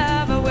bed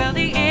of a well,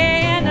 the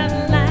end of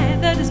the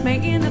line. The dismay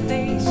in the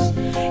face.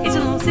 It's a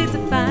loss, it's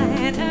a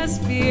fine, a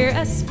spear,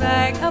 a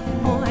spike, a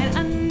point,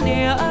 a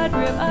nail, a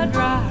drip, a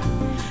drop.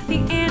 The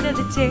end of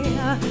the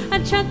tale, a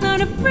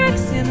truckload of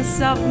bricks in the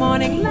soft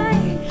morning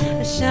light.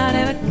 The shot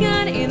of a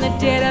gun in the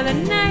dead of the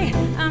night.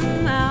 A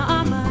mile,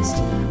 a must,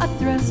 a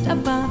thrust, a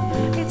bump.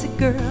 It's a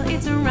girl,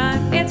 it's a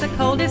rhyme, it's a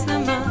cold, it's the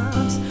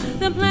mumps.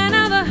 The plan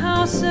of the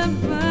house, a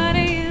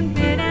body in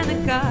bed and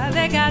the car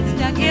that got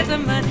stuck. It's a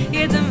mud,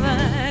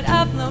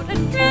 a float, a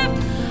drift,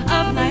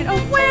 a flight, a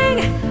wing,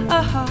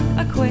 a hawk,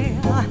 a quail.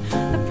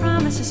 The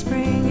promise of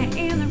spring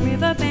in the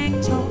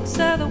riverbank talks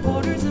of the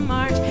waters of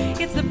March.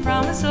 It's the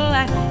promise of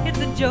life, it's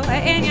the joy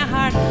in your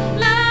heart.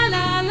 La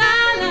la la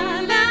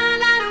la la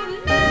la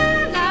la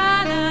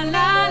la la la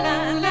la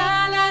la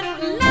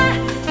la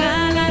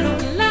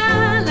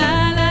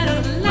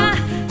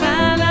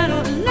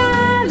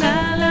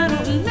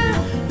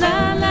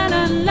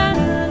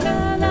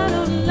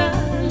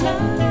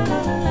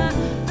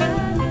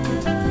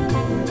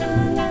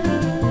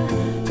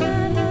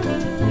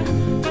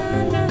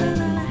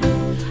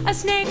A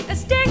snake, a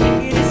stick,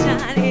 it is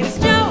Hammerstein. It is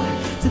Joe,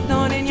 it's a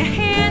thorn in your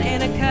hand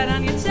and a cut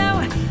on your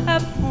toe, a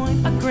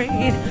point, a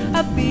grade,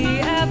 a bee,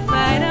 a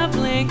bite, a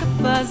blink, a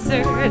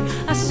buzzard,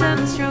 a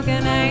sudden stroke,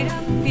 a night,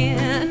 a pin,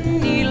 a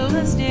needle,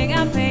 a sting,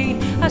 a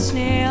pain, a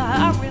snail,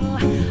 a riddle,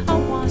 a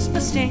wasp,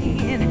 a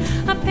stain,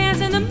 a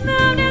pants in the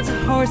mountains, a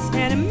horse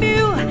and a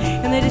mule.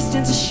 In the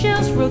distance, the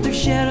shells roll through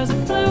shadows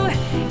of blue,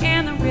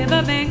 and the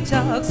riverbank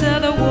talks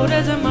of the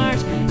waters of March.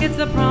 It's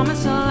the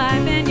promise of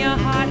life in your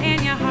heart,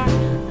 in your heart.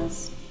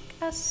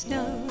 A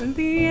stone,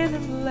 the end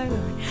of the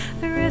load,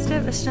 the rest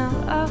of a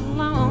stump of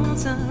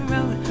lonesome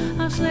road,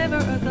 a sliver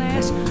of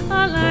glass,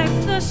 a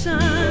life, the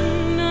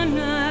sun, a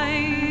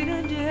night,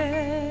 a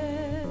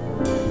day,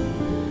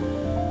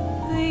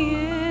 the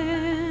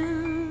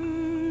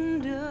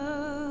end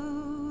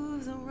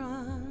of the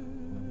run,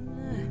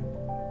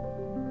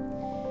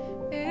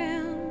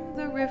 and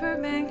the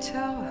riverbank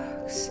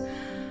talks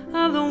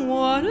of the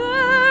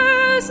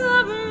waters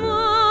of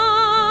March.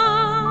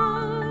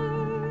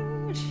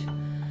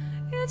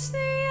 It's the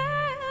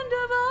end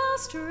of all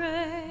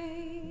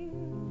strain.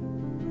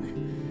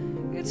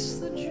 It's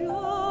the joy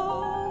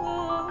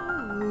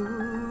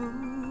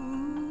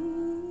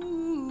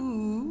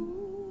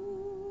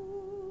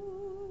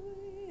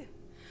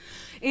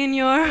in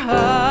your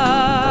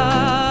heart.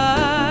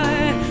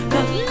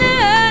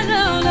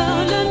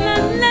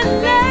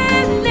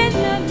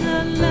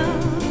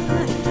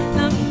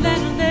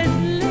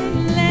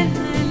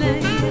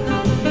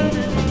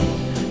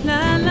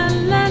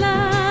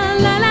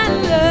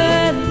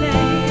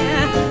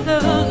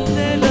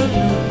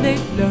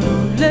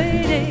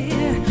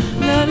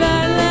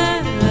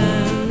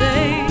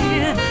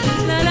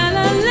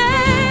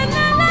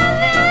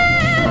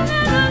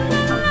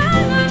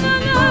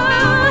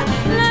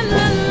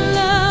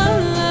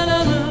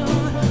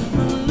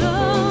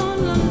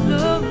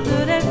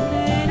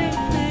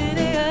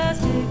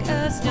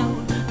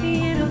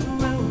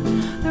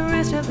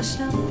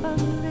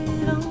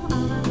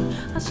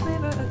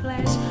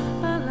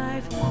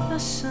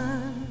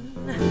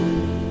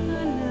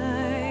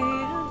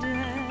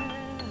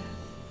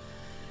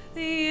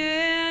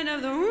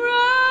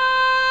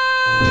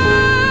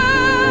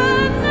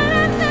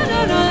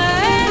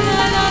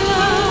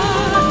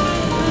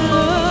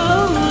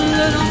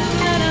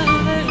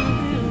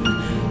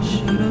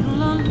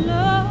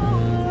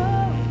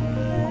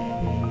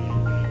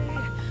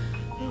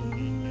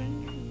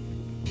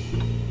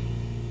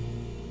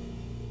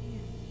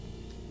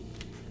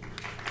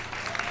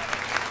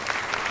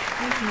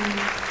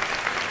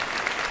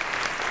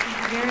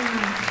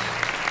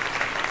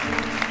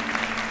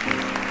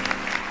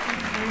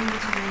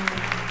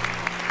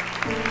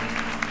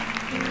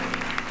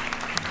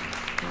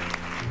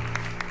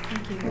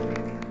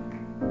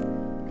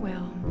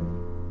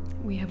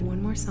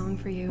 Song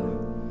for you.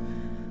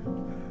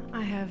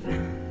 I have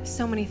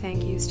so many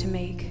thank yous to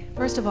make.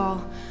 First of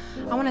all,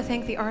 I want to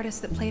thank the artists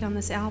that played on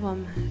this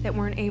album that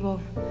weren't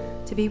able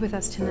to be with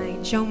us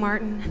tonight. Joe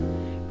Martin,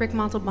 Rick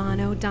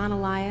Montalbano, Don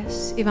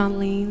Elias, Yvonne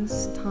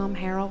Leans, Tom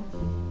Harrell.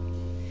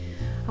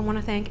 I want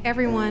to thank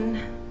everyone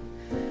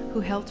who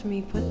helped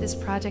me put this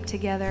project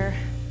together.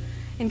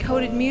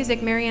 Encoded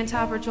music, Marianne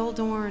Topper, Joel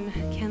Dorn,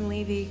 Ken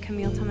Levy,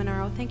 Camille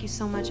Tamanaro. Thank you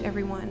so much,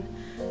 everyone.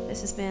 This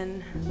has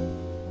been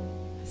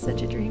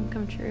such a dream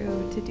come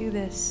true to do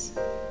this.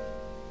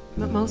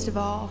 But most of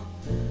all,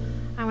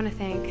 I want to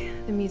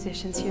thank the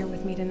musicians here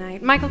with me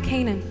tonight. Michael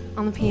Kanan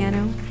on the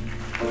piano.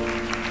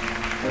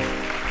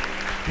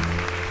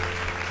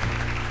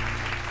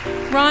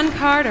 Ron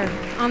Carter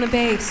on the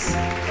bass.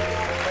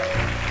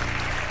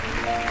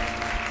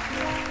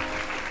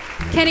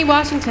 Kenny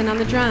Washington on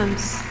the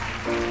drums.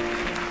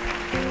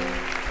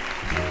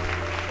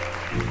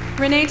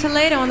 Renee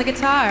Toledo on the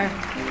guitar.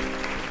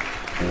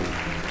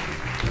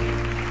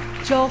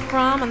 Joel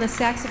Fromm on the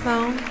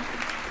saxophone.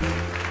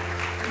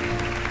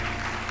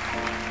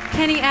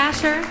 Kenny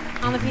Asher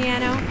on the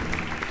piano.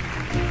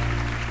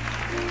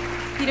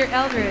 Peter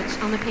Eldridge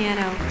on the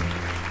piano.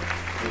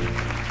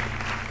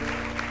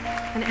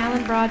 And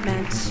Alan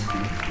Broadbent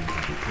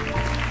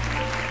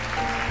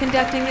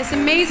conducting this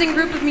amazing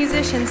group of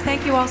musicians.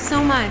 Thank you all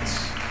so much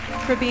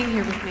for being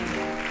here with me.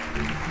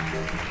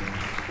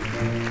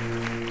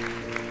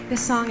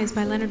 This song is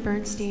by Leonard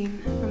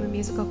Bernstein from a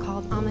musical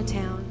called On the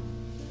Town.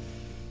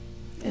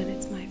 And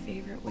it's my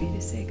favorite way to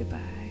say goodbye.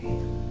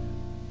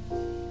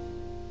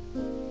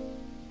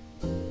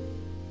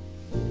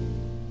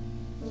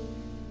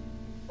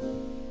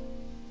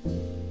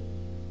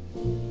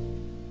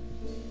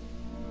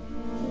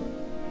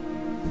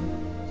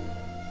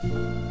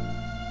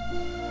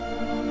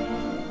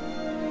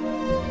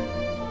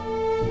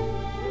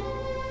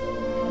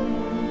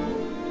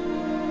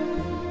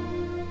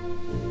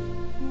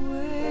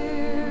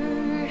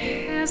 Where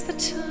has the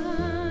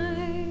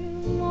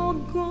time all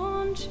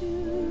gone to?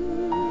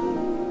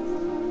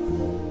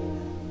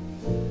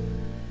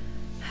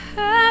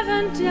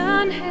 Haven't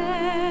done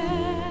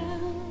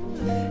half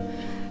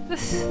the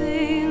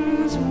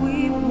things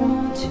we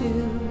want to.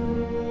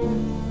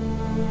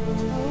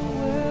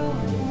 Well,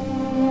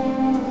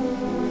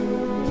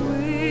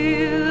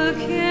 we'll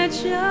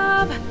catch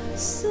up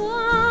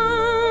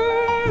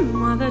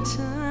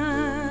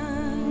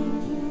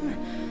summertime,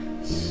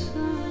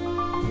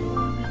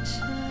 summertime.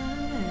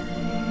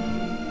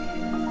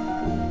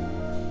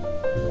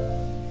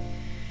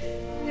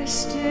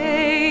 This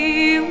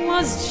day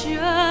was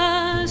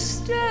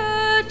just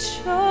a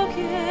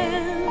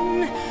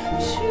token.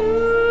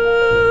 Too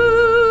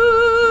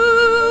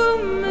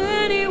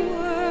many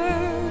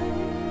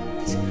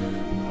words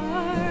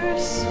are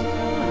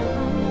still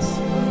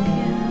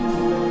unspoken.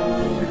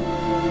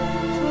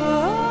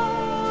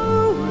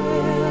 Oh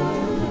well,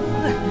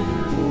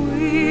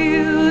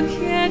 we'll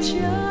catch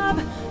up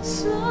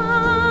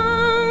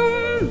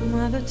some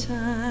other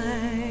time.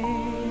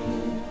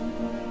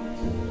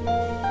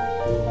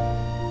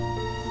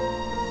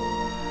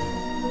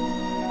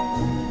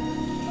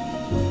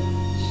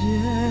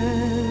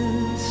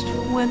 Just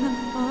when the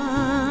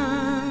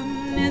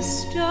fun is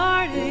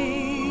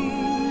starting,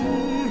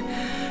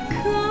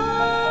 comes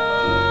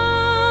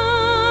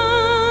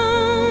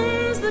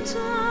the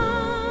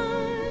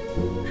time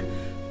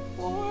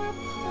for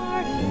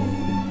parting.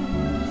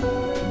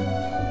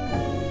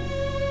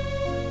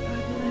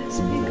 But let's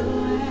be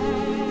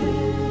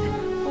glad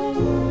for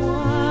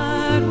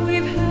what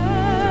we've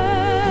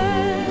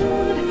had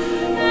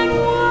and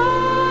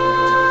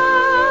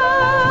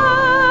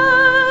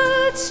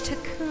what's to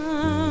come.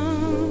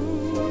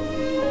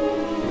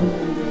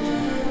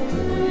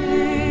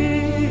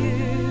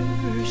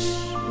 There's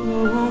so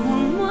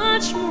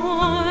much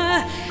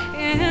more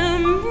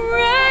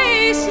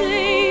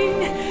embracing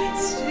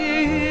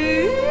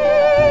still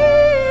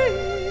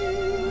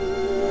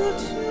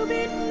to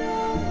be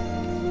done,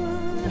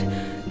 but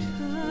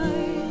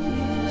time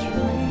is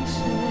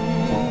racing.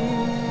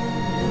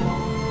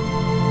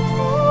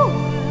 Oh well,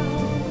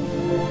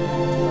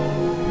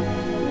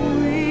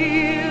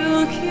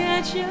 we'll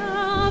catch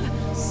up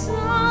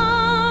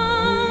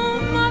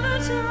some other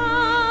time.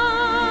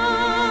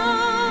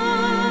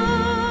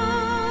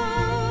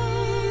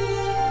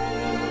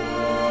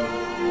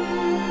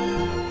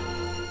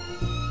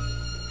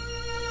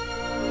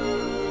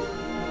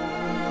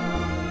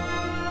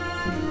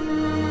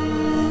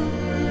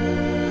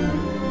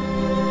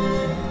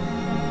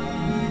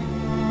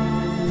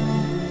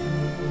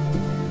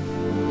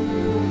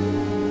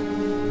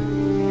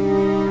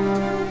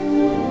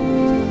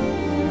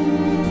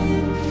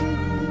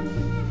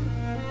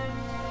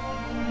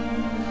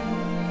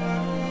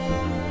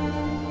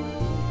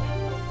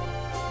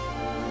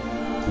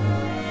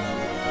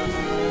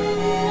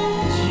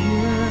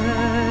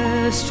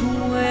 Just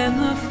when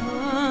the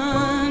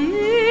fun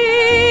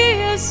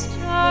is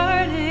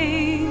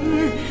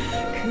starting,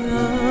 comes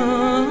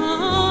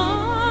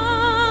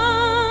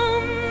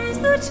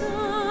the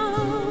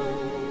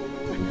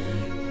time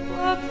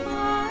for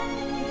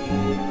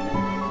parting.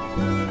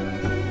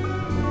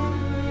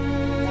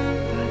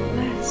 But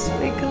let's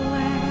be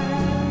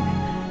glad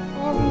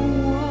for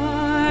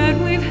what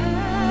we've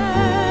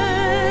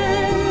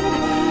had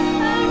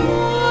and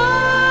what's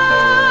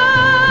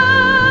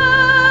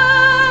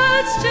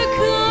to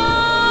come.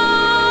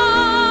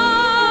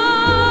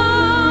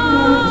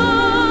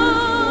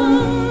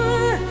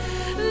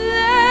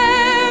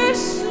 There's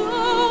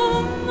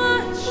so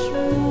much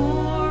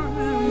more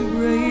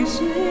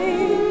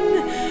embracing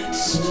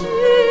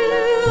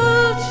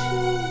still to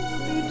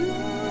be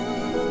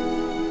done.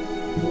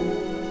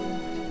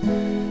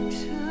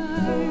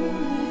 Time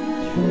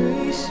is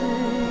racing.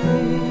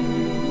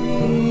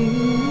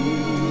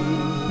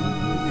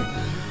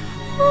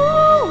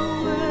 Oh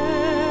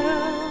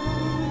well,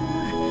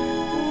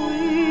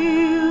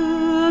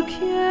 we'll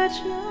catch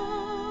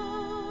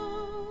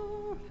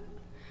up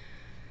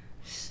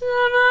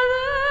some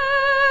other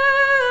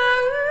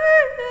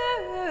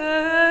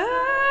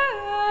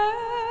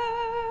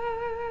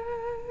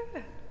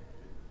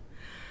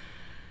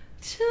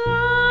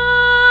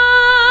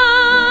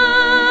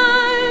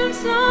time,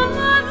 some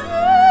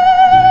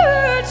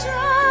other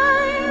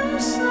time,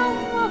 some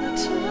other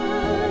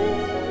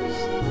time,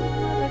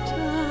 some other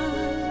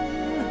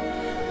time,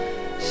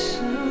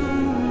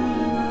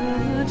 some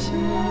other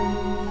time.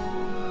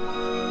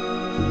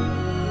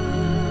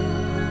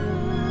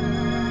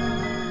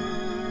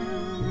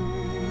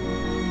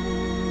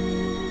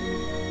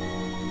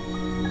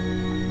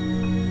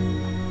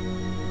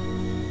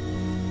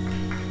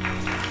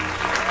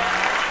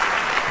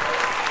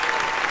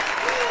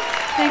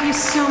 Thank you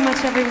so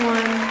much,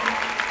 everyone,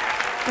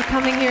 for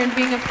coming here and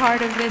being a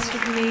part of this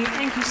with me.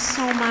 Thank you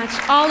so much.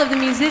 All of the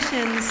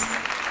musicians,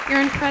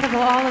 you're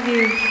incredible, all of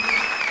you.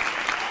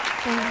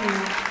 Thank you.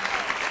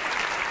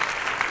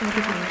 Thank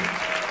you very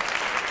much.